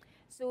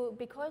 So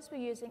because we're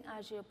using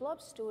Azure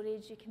Blob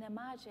Storage, you can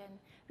imagine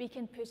we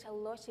can put a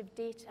lot of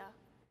data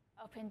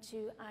up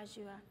into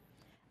Azure.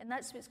 And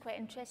that's what's quite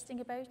interesting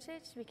about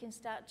it. We can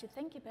start to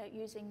think about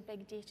using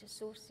big data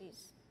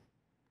sources.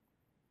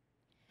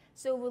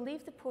 So we'll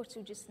leave the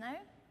portal just now.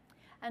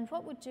 And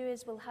what we'll do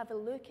is we'll have a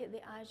look at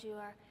the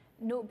Azure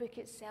Notebook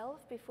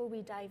itself before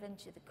we dive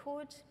into the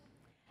code.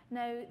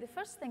 Now, the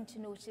first thing to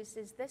notice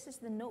is this is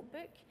the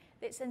notebook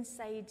that's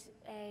inside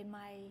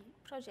my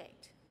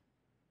project.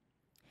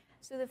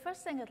 So the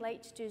first thing I'd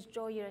like to do is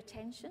draw your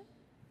attention.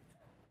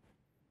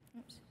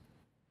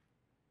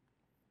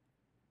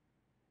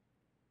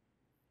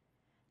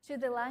 To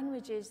the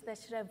languages that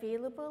are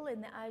available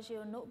in the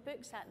Azure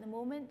Notebooks at the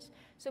moment.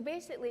 So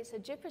basically, it's a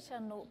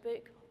Jupyter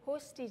Notebook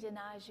hosted in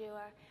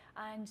Azure,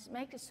 and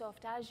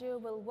Microsoft Azure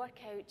will work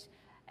out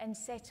and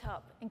set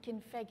up and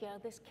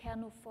configure this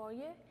kernel for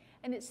you.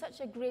 And it's such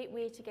a great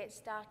way to get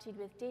started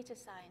with data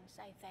science,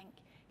 I think,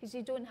 because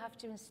you don't have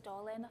to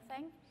install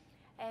anything.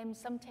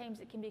 Sometimes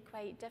it can be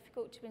quite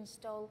difficult to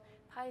install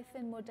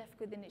Python, more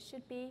difficult than it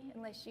should be,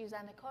 unless you use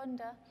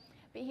Anaconda.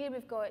 But here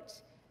we've got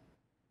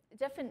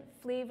different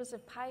flavors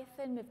of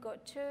Python. We've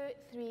got 2,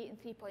 3, and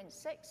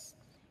 3.6.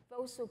 We've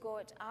also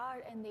got R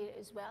in there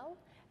as well,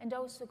 and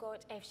also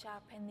got F#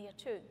 in there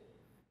too.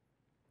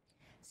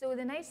 So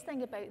the nice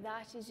thing about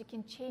that is you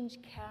can change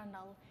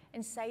kernel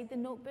inside the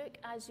notebook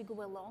as you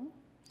go along.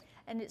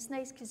 And it's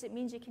nice because it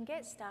means you can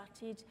get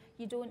started.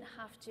 You don't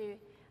have to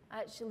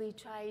actually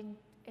try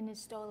and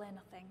install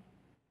anything.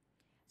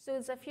 So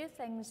there's a few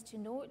things to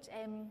note.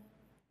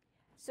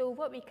 So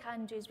what we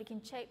can do is we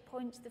can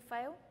checkpoint the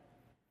file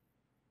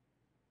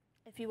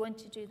if you want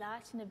to do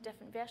that and have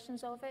different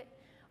versions of it.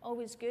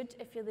 Always good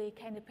if you're the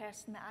kind of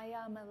person that I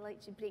am. I like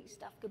to break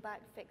stuff, go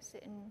back, fix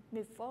it, and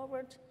move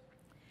forward.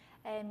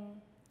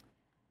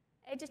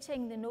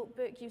 Editing the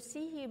notebook, you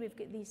see here we've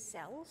got these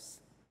cells.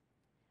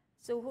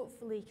 So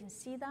hopefully you can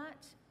see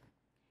that.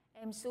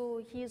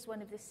 So here's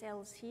one of the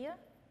cells here.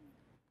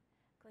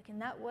 Click on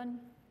that one.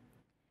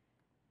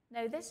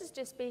 Now this is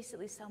just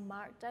basically some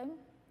markdown.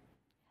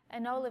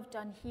 And all I've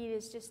done here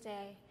is just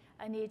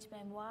an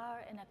aide-memoire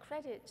and a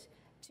credit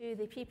to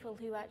the people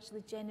who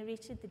actually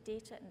generated the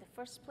data in the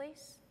first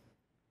place.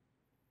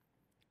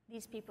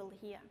 These people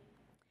here.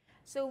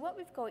 So what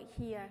we've got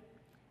here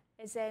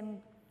is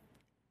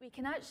we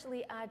can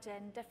actually add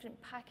in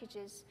different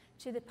packages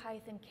to the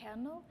Python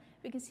kernel.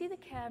 We can see the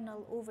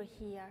kernel over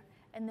here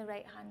in the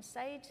right-hand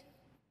side.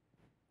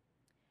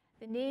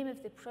 The name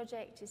of the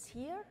project is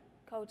here,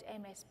 called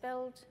MS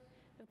Build.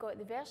 We've got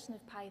the version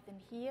of Python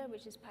here,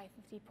 which is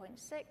Python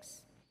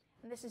 3.6.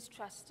 And this is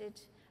trusted,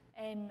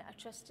 a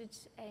trusted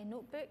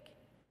notebook.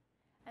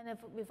 And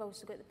we've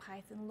also got the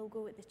Python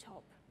logo at the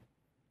top.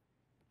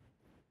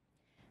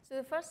 So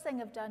the first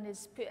thing I've done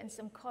is put in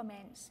some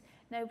comments.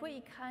 Now what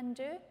you can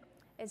do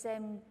is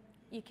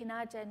you can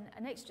add in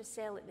an extra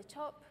cell at the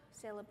top,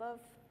 cell above.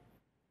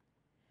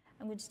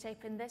 I'm going to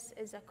type in this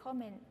as a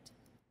comment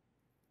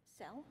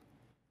cell.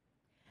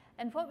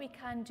 And what we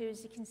can do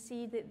is you can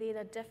see that there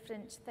are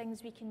different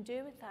things we can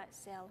do with that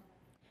cell.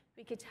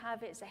 We could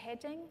have it as a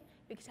heading,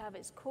 we could have it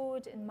as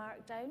code and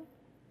markdown.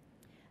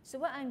 So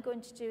what I'm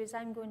going to do is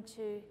I'm going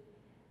to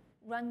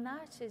run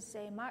that as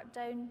a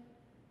markdown.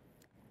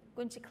 I'm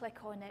going to click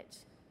on it.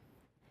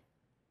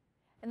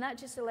 And that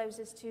just allows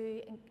us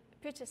to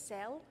put a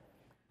cell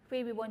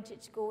where we want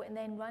it to go and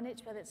then run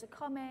it, whether it's a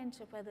comment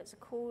or whether it's a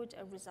code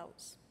or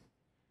results.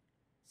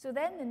 So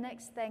then the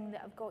next thing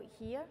that I've got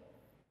here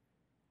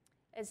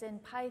is in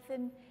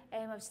Python.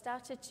 I've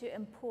started to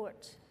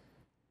import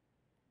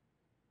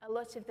a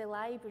lot of the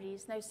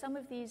libraries. Now some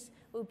of these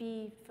will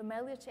be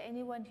familiar to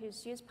anyone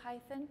who's used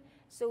Python.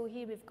 So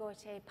here we've got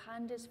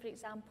pandas, for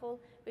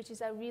example, which is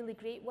a really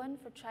great one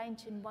for trying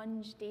to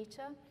munge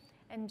data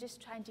and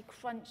just trying to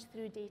crunch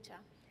through data.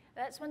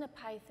 That's one of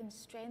Python's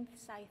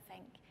strengths, I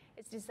think.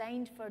 It's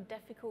designed for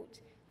difficult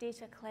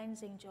data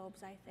cleansing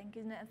jobs, I think,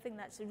 isn't it? I think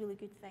that's a really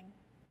good thing.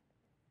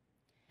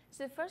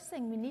 So the first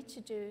thing we need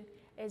to do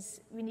is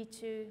we need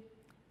to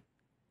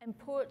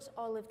import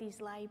all of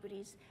these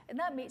libraries, and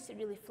that makes it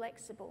really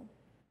flexible.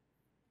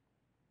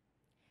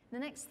 The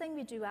next thing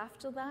we do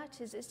after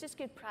that is it's just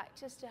good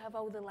practice to have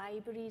all the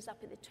libraries up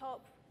at the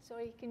top.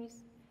 Sorry, can you,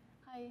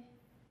 hi,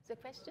 is there a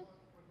question?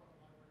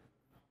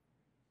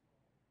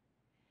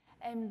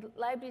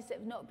 Libraries that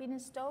have not been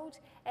installed,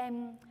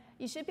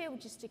 you should be able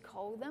just to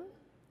call them.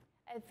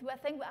 I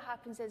think what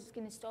happens is it's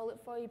going to install it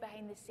for you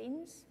behind the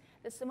scenes.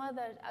 There's some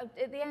other,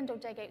 at the end I'll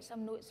dig out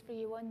some notes for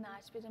you on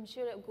that, but I'm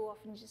sure it'll go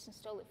off and just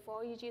install it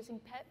for you using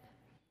pip.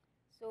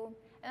 So,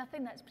 and I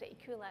think that's pretty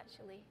cool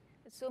actually.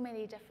 There's so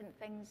many different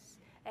things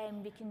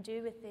we can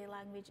do with the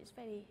language. It's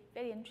very,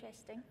 very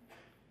interesting.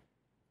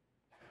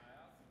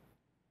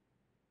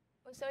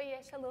 Oh, sorry,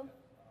 yes, hello.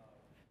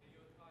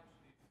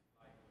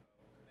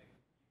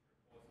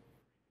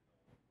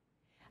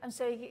 I'm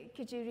sorry,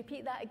 could you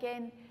repeat that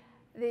again?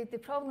 The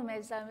problem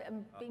is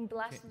I'm being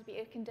blasted by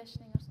air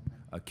conditioning or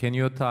something. Can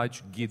you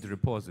attach Git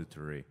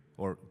repository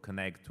or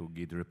connect to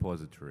Git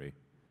repository?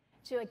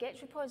 To a Git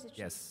repository?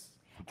 Yes,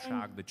 to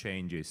track the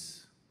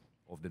changes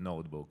of the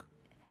notebook.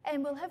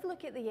 And we'll have a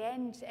look at the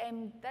end.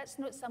 That's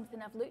not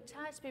something I've looked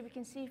at, but we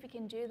can see if we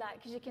can do that,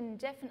 because you can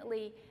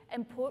definitely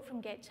import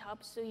from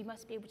GitHub, so you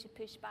must be able to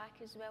push back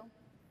as well.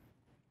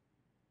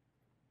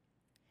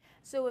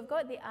 So we've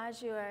got the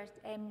Azure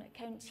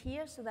account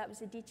here, so that was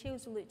the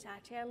details we looked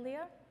at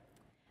earlier.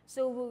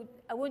 So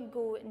I won't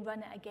go and run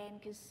it again,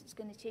 because it's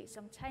going to take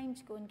some time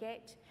to go and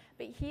get.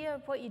 But here,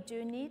 what you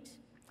do need,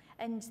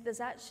 and there's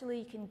actually,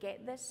 you can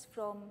get this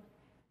from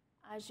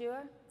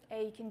Azure.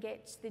 You can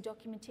get the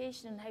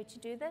documentation on how to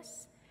do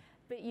this,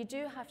 but you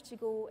do have to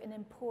go and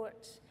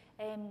import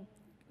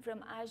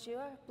from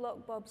Azure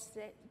blob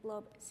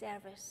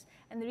service.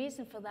 And the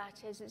reason for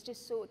that is it's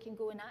just so it can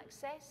go and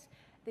access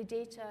the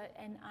data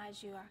in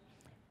Azure.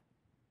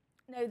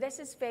 Now, this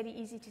is very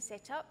easy to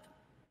set up,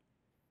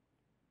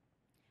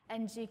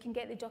 and you can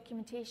get the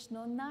documentation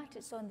on that.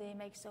 It's on the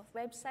Microsoft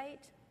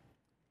website.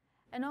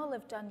 And all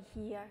I've done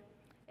here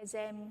is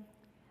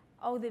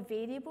all the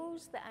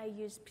variables that I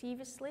used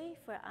previously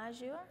for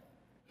Azure,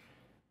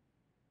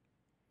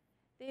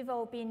 they've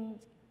all been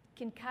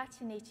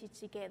concatenated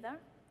together,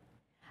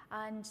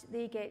 and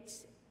they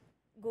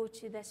go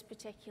to this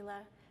particular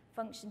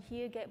function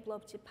here, get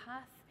blob to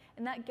path,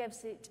 and that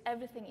gives it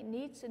everything it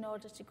needs in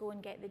order to go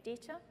and get the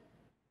data.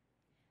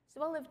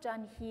 So all I've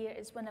done here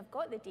is when I've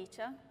got the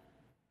data,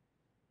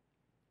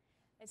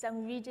 is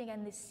I'm reading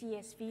in the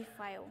CSV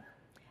file.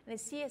 And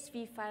the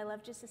CSV file,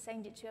 I've just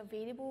assigned it to a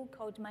variable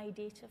called my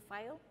data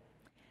file.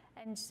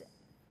 And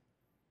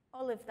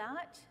all of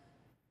that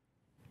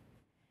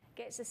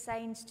gets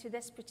assigned to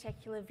this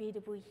particular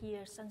variable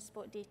here,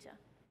 sunspot data.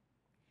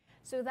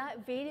 So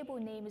that variable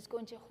name is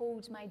going to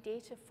hold my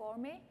data for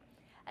me,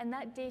 and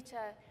that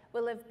data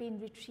will have been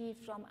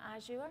retrieved from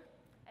Azure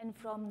and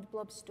from the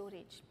blob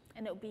storage,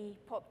 and it'll be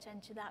popped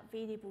into that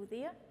variable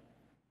there.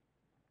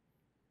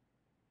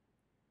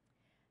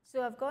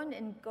 So I've gone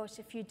and got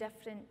a few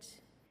different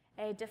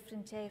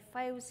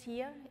files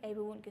here. We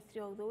won't go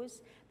through all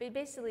those, but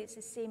basically it's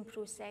the same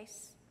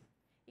process.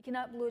 You can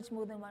upload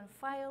more than one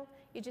file.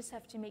 You just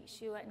have to make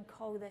sure and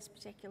call this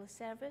particular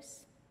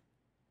service.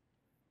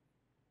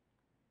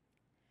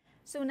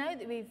 So now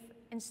that we've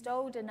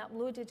installed and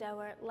uploaded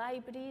our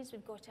libraries,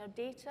 we've got our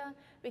data,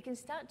 we can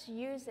start to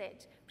use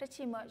it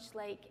pretty much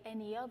like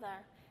any other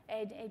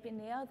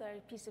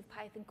piece of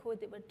Python code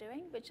that we're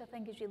doing, which I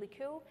think is really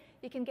cool.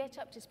 You can get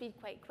up to speed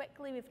quite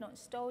quickly. We've not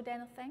installed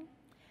anything.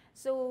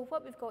 So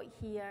what we've got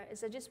here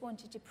is I just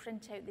wanted to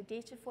print out the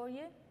data for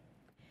you.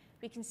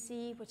 We can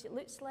see what it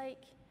looks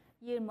like.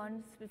 Year,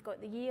 month, we've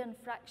got the year in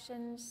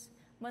fractions,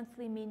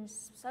 monthly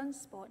means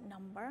sunspot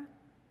number.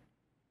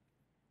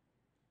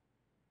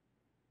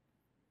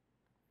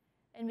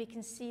 And we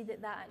can see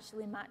that that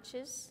actually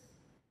matches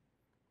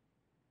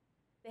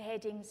the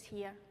headings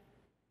here.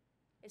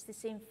 It's the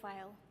same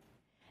file.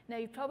 Now,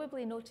 you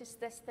probably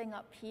noticed this thing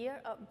up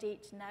here,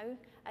 update now.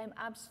 I'm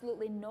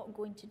absolutely not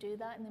going to do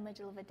that in the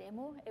middle of a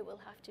demo. It will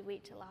have to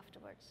wait till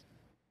afterwards.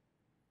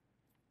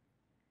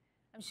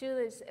 I'm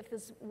sure if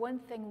there's one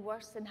thing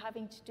worse than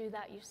having to do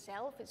that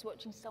yourself, it's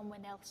watching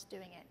someone else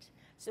doing it.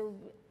 So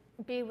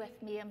bear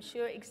with me. I'm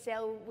sure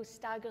Excel will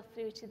stagger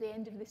through to the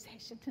end of the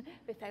session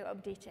without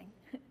updating.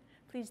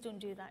 Please don't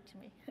do that to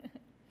me.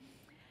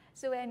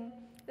 So then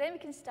we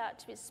can start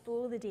to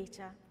explore the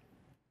data.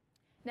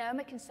 Now,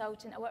 I'm a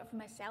consultant, I work for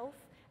myself,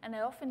 and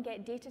I often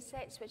get data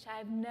sets which I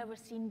have never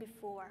seen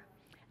before.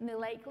 And the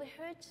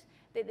likelihood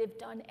that they've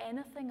done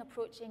anything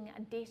approaching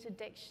a data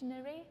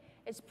dictionary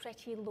is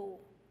pretty low.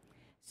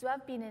 So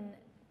I've been in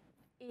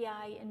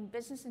AI and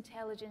business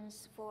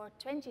intelligence for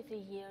 23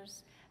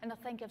 years, and I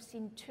think I've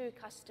seen 2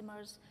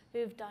 customers who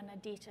have done a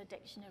data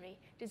dictionary.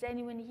 Does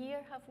anyone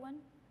here have one?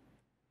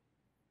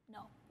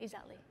 No,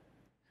 exactly.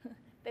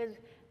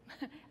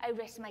 I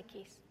rest my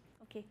case.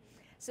 Okay.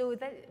 So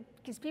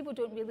because people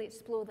don't really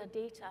explore their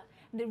data,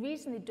 and the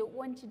reason they don't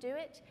want to do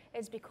it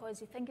is because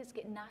they think it's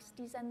got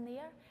nasties in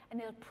there, and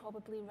they're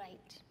probably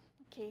right.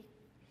 Okay.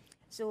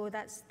 So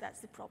that's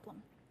the problem.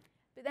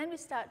 But then we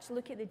start to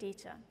look at the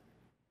data.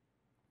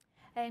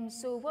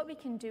 So what we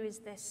can do is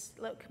this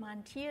little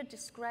command here,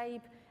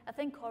 describe. I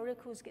think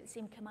Oracle's got the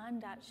same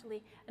command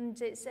actually, and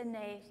it's in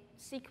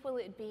SQL,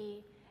 it'd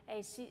be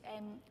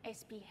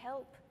SB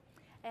help.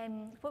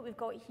 What we've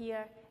got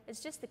here is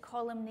just the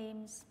column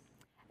names,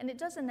 and it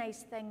does a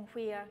nice thing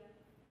where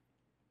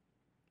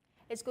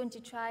it's going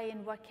to try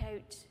and work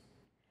out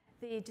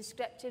the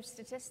descriptive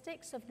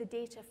statistics of the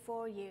data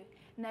for you.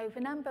 Now,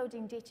 when I'm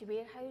building data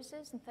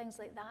warehouses and things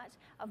like that,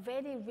 I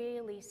very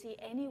rarely see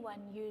anyone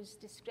use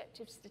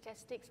descriptive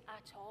statistics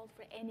at all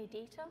for any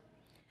data.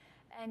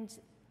 And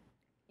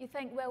you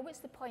think, well, what's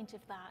the point of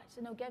that?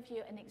 And I'll give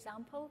you an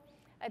example.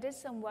 I did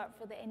some work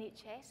for the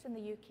NHS in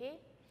the UK,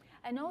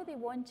 and all they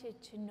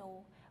wanted to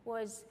know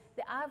was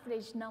the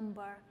average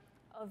number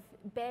of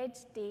bed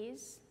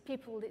days,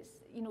 people that's,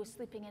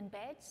 sleeping in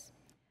beds,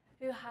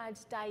 who had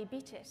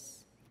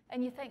diabetes.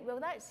 And you think, well,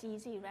 that's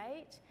easy,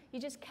 right? You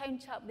just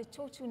count up the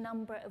total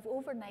number of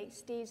overnight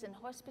stays in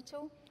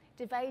hospital,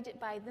 divide it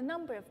by the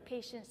number of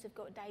patients who've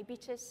got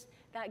diabetes,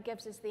 that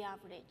gives us the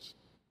average.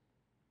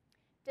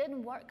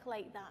 Didn't work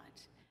like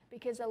that,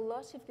 because a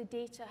lot of the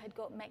data had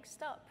got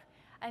mixed up,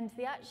 and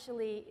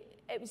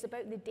it was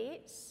about the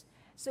dates.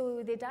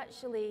 So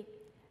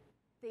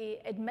the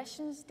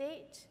admissions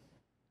date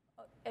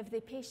of the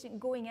patient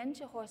going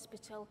into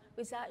hospital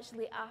was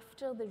actually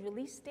after the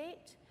release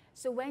date.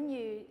 So when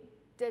you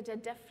did a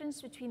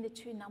difference between the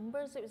two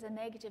numbers, it was a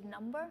negative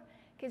number,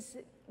 because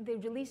the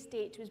release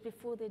date was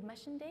before the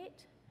admission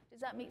date. Does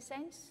that make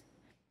sense?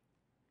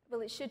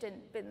 Well, it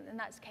shouldn't, and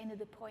that's kind of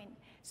the point.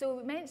 So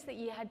it meant that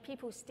you had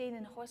people staying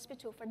in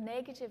hospital for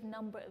negative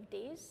number of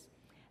days,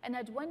 and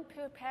had one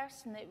poor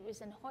person that was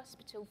in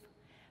hospital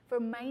for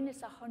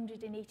minus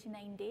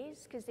 189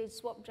 days, because they'd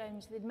swapped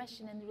around the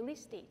admission and the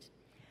release date.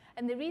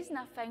 And the reason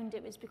I found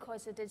it was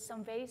because I did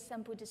some very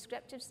simple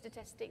descriptive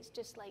statistics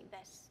just like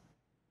this.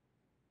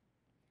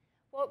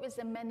 What was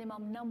the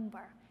minimum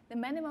number? The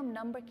minimum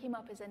number came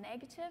up as a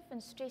negative,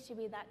 and straight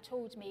away that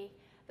told me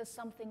there's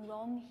something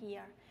wrong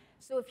here.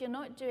 So if you're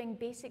not doing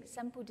basic,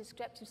 simple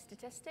descriptive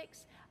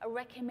statistics, I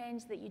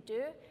recommend that you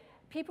do.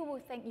 People will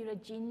think you're a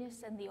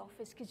genius in the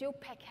office, because you'll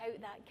pick out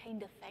that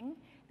kind of thing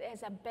that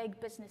has a big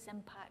business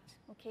impact,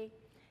 okay?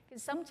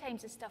 Because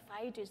sometimes the stuff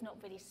I do is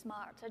not very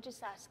smart. I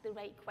just ask the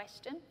right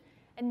question,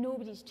 and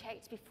nobody's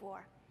checked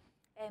before.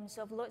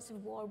 So I have lots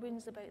of war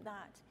wounds about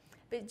that.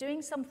 But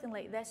doing something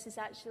like this is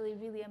actually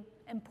really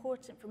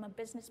important from a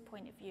business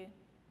point of view,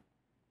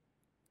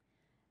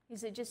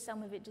 because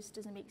some of it just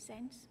doesn't make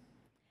sense.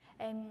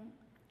 I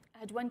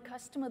had one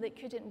customer that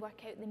couldn't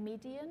work out the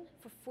median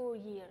for 4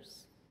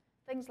 years,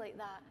 things like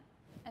that,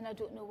 and I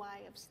don't know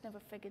why. I've just never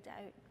figured it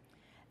out.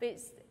 But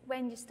it's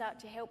when you start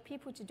to help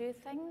people to do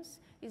things,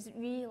 you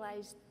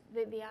realize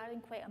that they are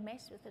in quite a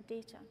mess with their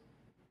data.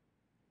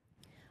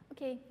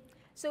 Okay.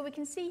 So we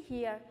can see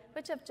here,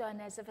 what I've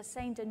done is I've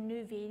assigned a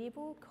new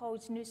variable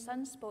called new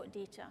sunspot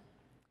data.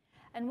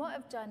 And what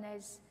I've done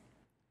is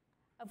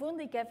I've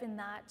only given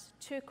that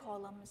 2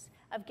 columns.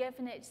 I've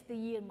given it the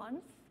year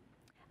month,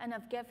 and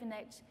I've given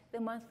it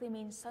the monthly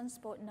mean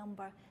sunspot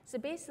number. So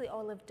basically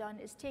all I've done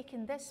is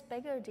taken this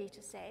bigger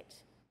data set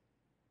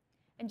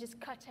and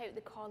just cut out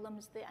the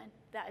columns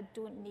that I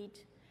don't need.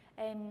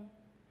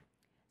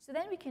 So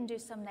then we can do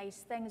some nice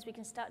things. We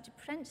can start to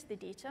print the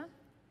data,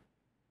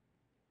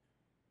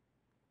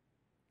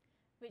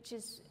 which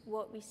is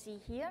what we see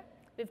here.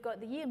 We've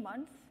got the year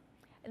month,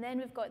 and then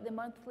we've got the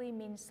monthly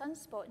mean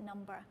sunspot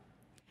number.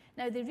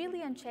 Now, the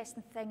really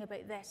interesting thing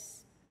about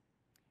this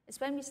is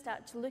when we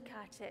start to look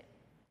at it,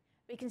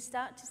 we can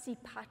start to see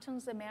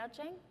patterns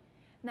emerging.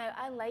 Now,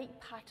 I like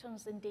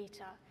patterns in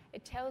data.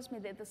 It tells me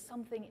that there's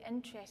something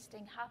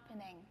interesting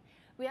happening.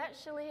 We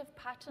actually have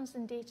patterns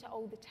in data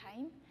all the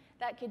time.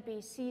 That could be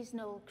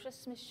seasonal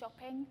Christmas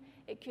shopping.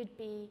 It could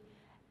be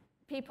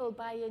people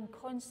buying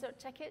concert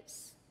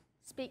tickets,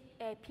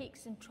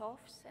 peaks and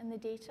troughs in the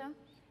data.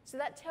 So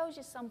that tells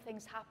you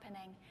something's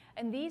happening.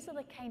 And these are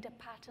the kind of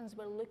patterns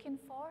we're looking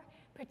for,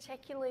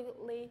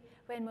 particularly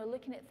when we're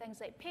looking at things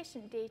like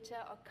patient data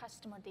or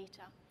customer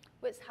data.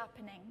 What's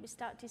happening? We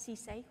start to see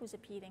cycles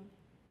appearing.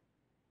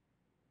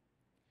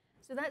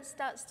 So that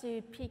starts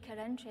to pique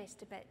our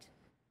interest a bit.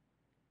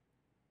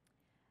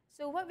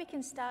 So what we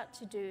can start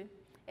to do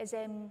is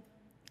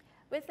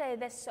with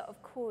this sort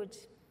of code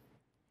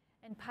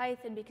in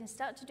Python, we can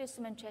start to do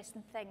some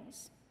interesting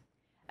things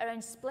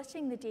around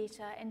splitting the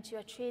data into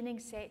a training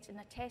set and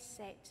a test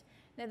set.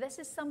 Now, this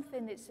is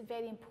something that's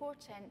very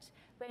important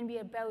when we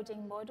are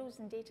building models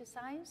in data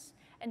science,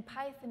 and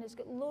Python has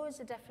got loads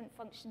of different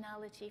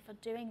functionality for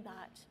doing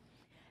that.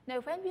 Now,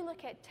 when we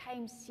look at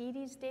time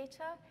series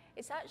data,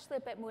 it's actually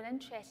a bit more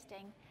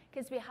interesting,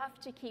 because we have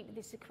to keep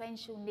the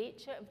sequential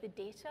nature of the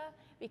data.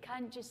 We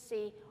can't just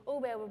say, oh,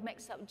 well, we'll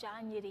mix up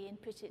January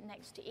and put it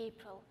next to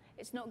April.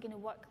 It's not going to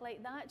work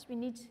like that. We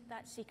need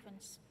that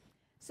sequence.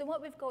 So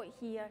what we've got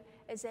here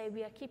is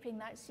we are keeping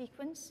that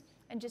sequence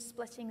and just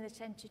splitting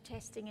it into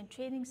testing and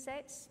training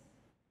sets.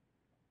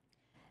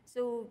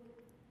 So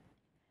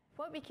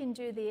what we can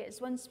do there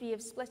is once we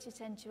have split it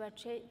into our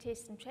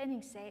test and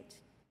training set,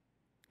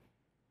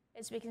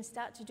 is we can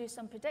start to do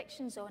some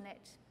predictions on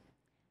it.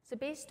 So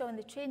based on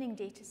the training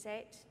data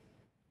set,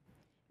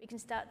 we can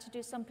start to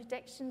do some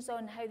predictions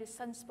on how the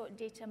sunspot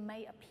data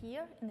might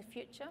appear in the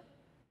future.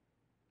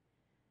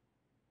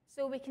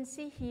 So we can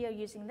see here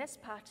using this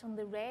pattern,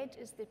 the red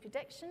is the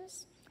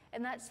predictions,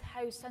 and that's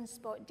how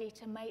sunspot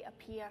data might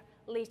appear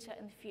later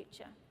in the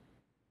future.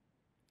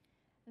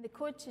 And the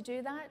code to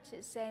do that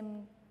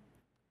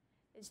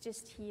is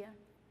just here.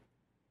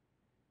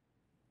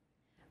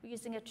 We're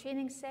using a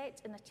training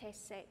set and a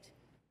test set.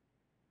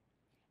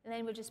 And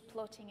then we're just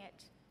plotting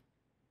it.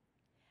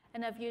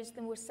 And I've used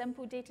the more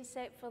simple data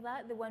set for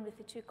that, the one with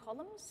the 2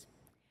 columns.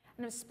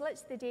 And I've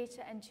split the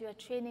data into a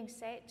training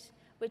set,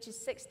 which is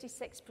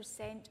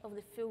 66% of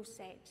the full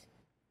set.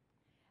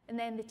 And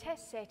then the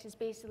test set is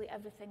basically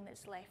everything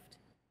that's left.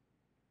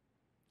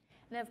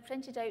 And I've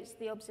printed out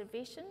the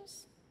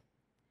observations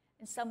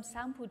and some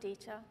sample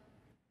data.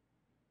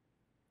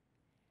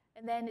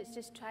 And then it's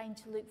just trying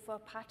to look for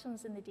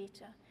patterns in the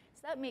data.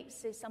 So that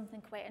makes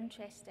something quite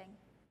interesting.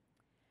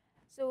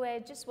 So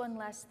just one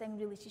last thing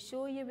really to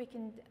show you. We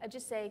can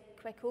just a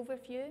quick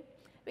overview.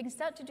 We can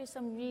start to do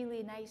some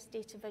really nice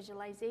data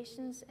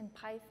visualizations in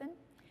Python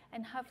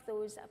and have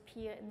those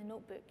appear in the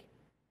notebook.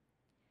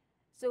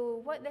 So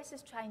what this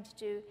is trying to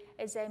do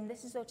is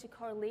this is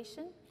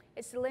autocorrelation.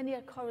 It's the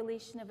linear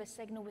correlation of a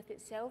signal with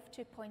itself,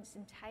 2 points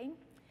in time.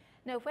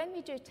 Now, when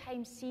we do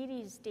time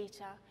series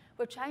data,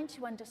 we're trying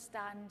to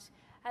understand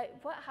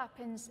what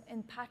happens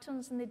in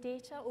patterns in the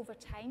data over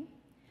time,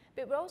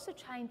 but we're also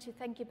trying to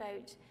think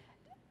about,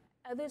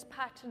 are those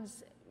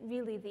patterns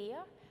really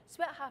there?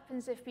 So what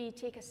happens if we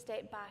take a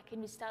step back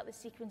and we start the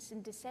sequence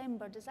in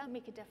December? Does that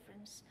make a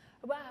difference?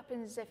 Or what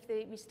happens if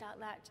we start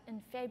that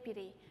in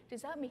February?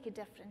 Does that make a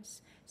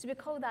difference? So we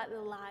call that the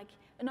lag.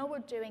 And all we're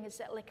doing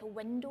is like a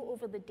window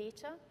over the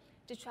data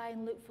to try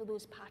and look for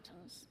those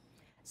patterns.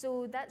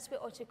 So that's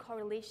what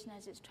autocorrelation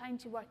is. It's trying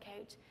to work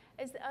out,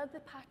 are the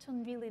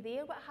pattern really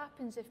there? What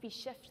happens if we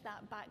shift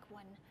that back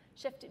 1,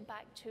 shift it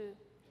back 2?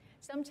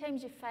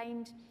 Sometimes you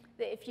find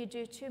that if you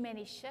do too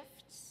many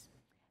shifts,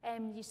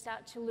 you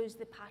start to lose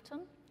the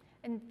pattern,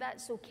 and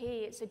that's okay.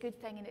 It's a good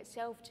thing in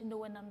itself to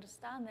know and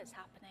understand that's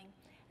happening.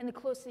 And the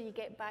closer you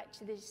get back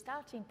to the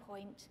starting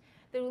point,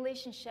 the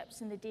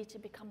relationships in the data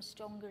become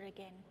stronger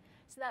again.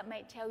 So that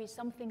might tell you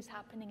something's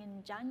happening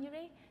in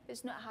January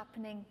that's not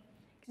happening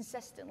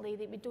consistently,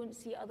 that we don't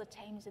see other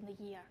times in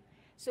the year.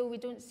 So we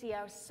don't see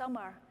our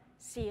summer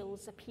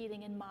sales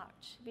appearing in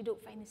March. We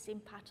don't find the same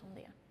pattern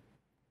there.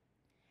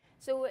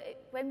 So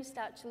when we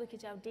start to look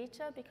at our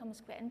data, it becomes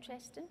quite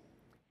interesting.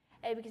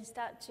 We can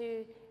start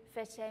to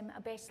fit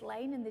a best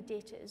line in the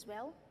data as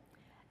well.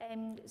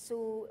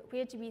 So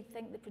where do we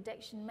think the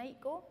prediction might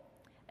go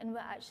and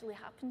what actually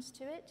happens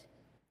to it?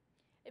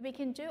 We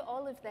can do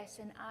all of this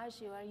in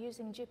Azure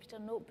using Jupyter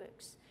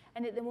Notebooks.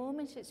 And at the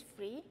moment it's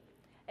free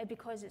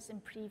because it's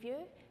in preview.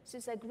 So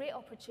it's a great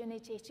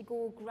opportunity to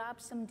go grab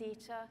some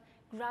data,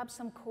 grab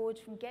some code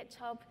from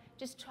GitHub,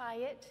 just try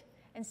it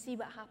and see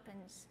what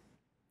happens.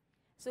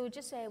 So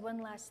just one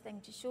last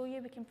thing to show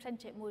you. We can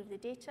print out more of the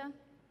data.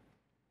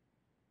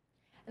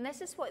 And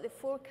this is what the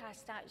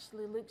forecast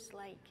actually looks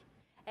like.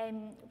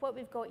 What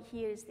we've got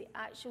here is the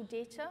actual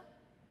data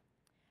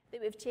that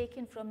we've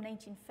taken from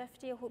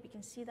 1950. I hope you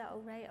can see that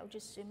all right. I'll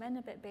just zoom in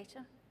a bit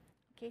better.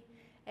 Okay.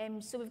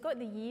 So we've got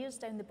the years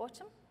down the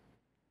bottom.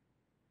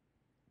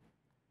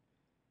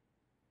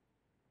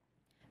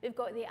 We've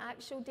got the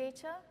actual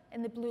data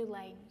in the blue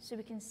line, so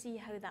we can see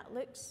how that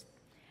looks.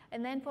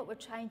 And then what we're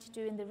trying to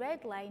do in the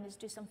red line is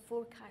do some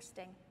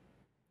forecasting.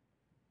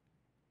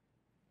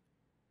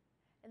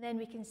 And then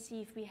we can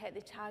see if we hit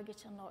the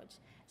target or not.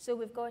 So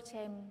we've got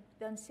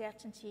the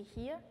uncertainty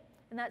here,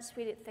 and that's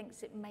where it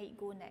thinks it might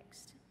go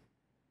next.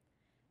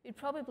 We'd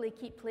probably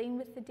keep playing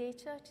with the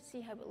data to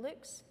see how it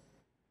looks.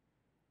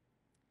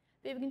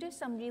 But we can do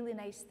some really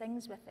nice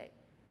things with it.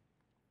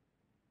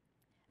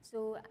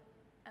 So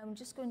I'm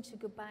just going to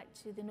go back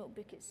to the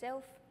notebook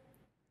itself.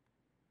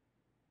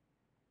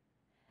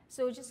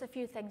 So just a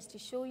few things to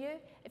show you.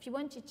 If you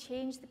want to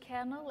change the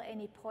kernel at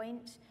any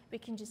point, we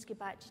can just go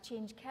back to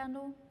change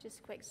kernel, just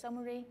a quick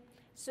summary.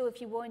 So if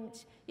you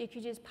want, you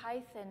could use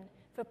Python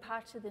for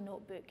part of the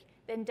notebook,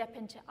 then dip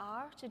into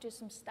R to do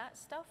some stat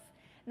stuff.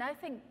 Now I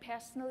think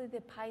personally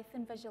the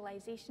Python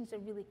visualizations are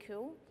really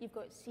cool. You've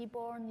got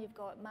Seaborn, you've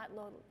got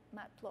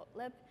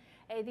Matplotlib,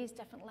 these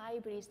different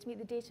libraries to make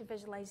the data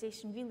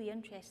visualization really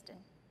interesting.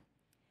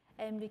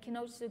 And we can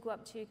also go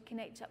up to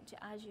connect up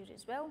to Azure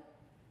as well.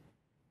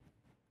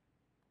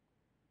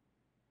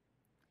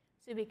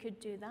 So we could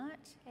do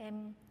that.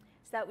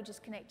 So that would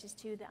just connect us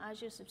to the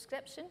Azure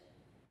subscription.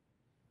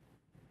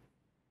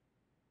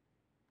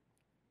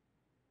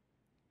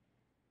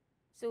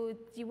 So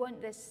do you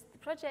want the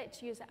project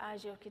to use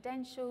Azure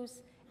credentials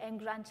and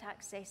grant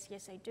access?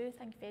 Yes, I do.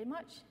 Thank you very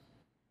much.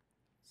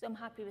 So I'm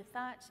happy with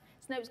that.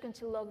 So now it's going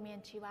to log me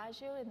into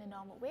Azure in the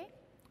normal way,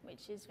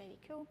 which is very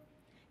cool.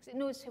 So it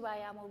knows who I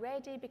am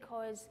already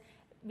because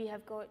we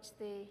have got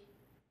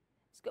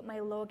it's got my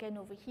login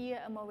over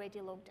here. I'm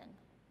already logged in.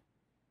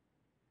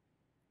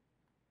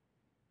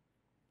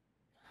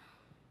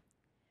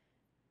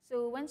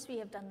 So once we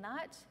have done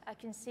that, I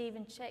can save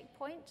in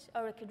checkpoint,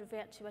 or I could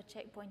revert to a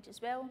checkpoint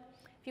as well.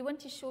 If you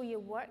want to show your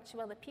work to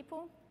other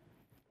people,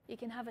 you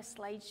can have a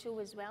slideshow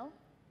as well,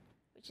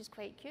 which is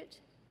quite cute.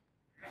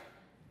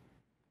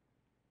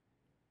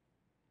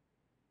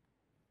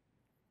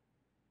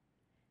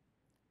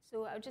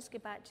 So I'll just go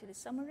back to the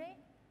summary.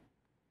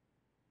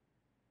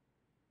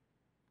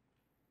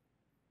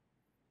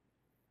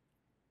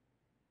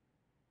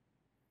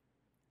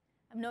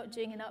 I'm not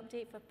doing an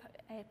update for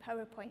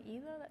PowerPoint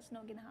either. That's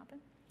not going to happen.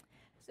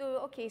 So,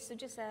 okay, so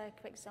just a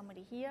quick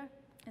summary here,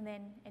 and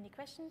then any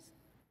questions?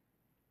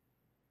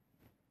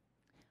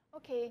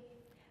 Okay,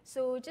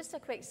 so just a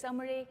quick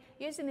summary.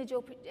 Using the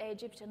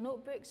Jupyter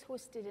Notebooks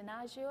hosted in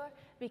Azure,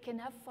 we can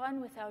have fun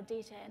with our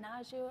data in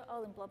Azure,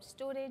 all in blob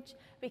storage.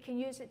 We can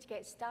use it to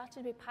get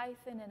started with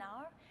Python and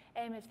R,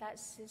 if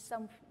that's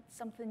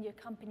something your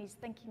company's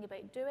thinking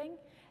about doing.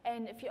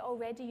 And if you're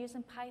already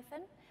using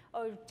Python,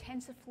 or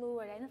TensorFlow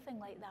or anything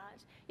like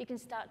that, you can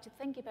start to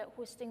think about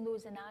hosting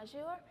those in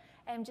Azure,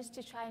 just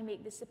to try and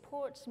make the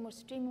support more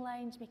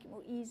streamlined, make it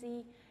more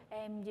easy.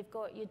 You've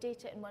got your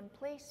data in one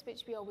place,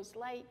 which we always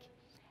like.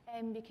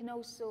 You can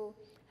also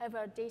have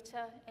our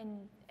data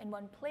in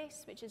one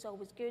place, which is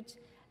always good.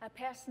 I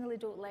personally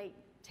don't like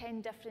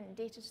 10 different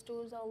data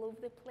stores all over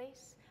the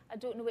place. I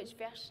don't know which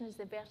version is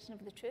the version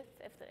of the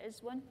truth, if there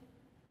is one.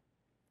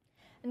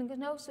 And we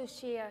can also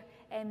share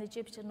the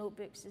Jupyter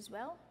Notebooks as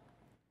well.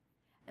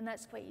 And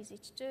that's quite easy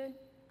to do.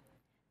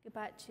 Go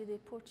back to the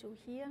portal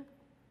here.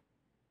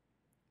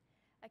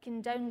 I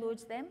can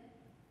download them.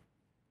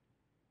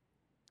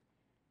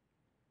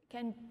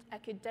 I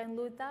could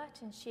download that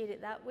and share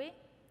it that way.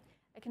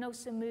 I can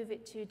also move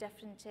it to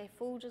different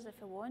folders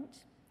if I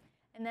want.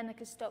 And then I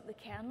could stop the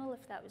kernel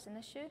if that was an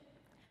issue.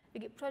 We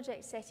get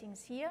project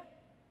settings here.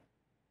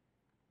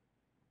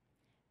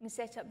 We can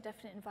set up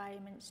different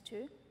environments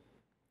too.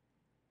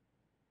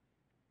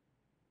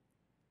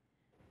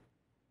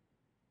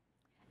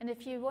 And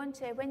if you want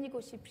to, when you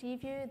go to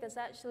preview, there's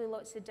actually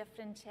lots of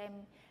different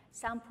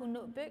sample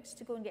notebooks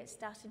to go and get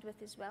started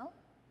with as well.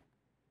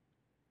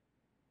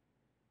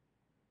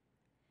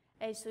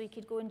 So you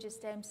could go and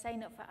just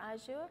sign up for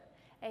Azure,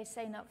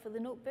 sign up for the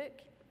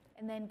notebook,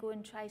 and then go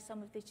and try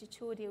some of the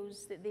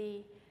tutorials that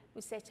they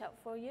will set up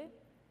for you.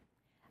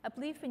 I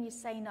believe when you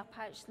sign up,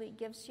 actually, it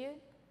gives you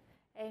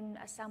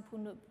a sample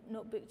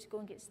notebook to go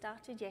and get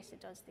started. Yes,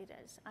 it does. There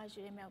it is.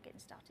 Azure ML getting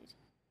started.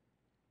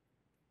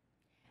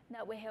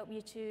 That will help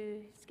you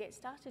to get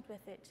started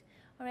with it.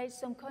 All right,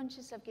 so I'm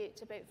conscious I've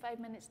got about 5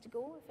 minutes to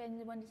go. If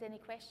anyone has any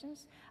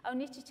questions, I'll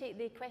need to take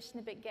the question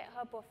about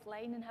GitHub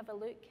offline and have a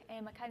look.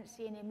 I can't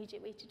see any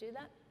immediate way to do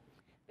that.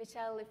 But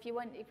if you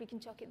want, if we can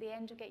talk at the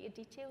end, we'll get your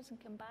details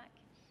and come back.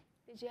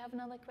 Did you have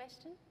another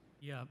question?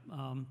 Yeah,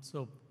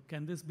 so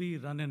can this be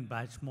run in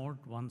batch mode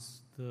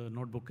once the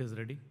notebook is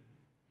ready?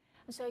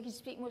 I'm sorry, can you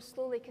speak more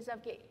slowly because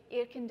I've got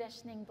air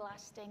conditioning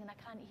blasting and I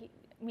can't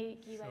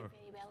make you out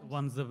very well.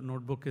 Once the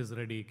notebook is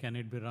ready, can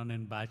it be run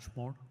in batch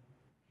mode?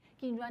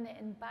 You can run it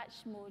in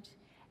batch mode.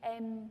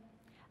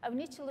 I would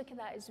need to look at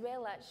that as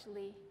well,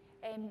 actually.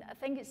 I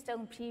think it's still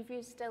in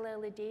preview, still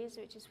early days,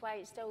 which is why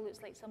it still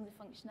looks like some of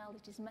the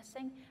functionality is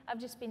missing. I've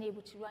just been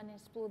able to run and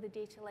explore the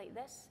data like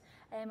this.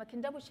 I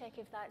can double check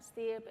if that's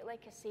there, but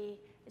like I say,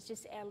 it's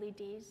just early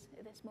days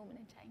at this moment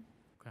in time.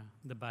 Okay,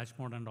 the batch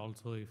mode, and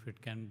also if it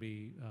can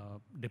be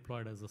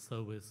deployed as a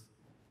service,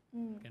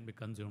 it can be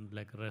consumed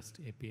like REST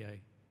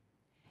API.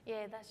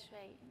 Yeah, that's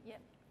right.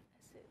 Yep,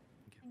 that's it.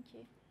 Thank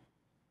you.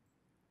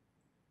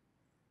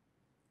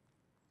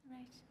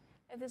 Right.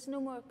 If there's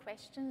no more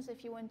questions,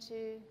 if you want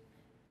to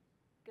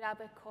grab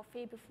a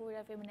coffee before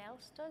everyone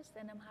else does,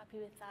 then I'm happy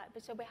with that.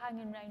 But I'll be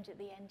hanging around at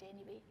the end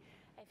anyway,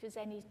 if there's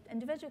any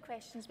individual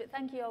questions. But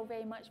thank you all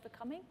very much for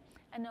coming,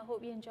 and I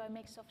hope you enjoy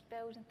Microsoft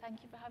Build, and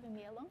thank you for having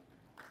me along.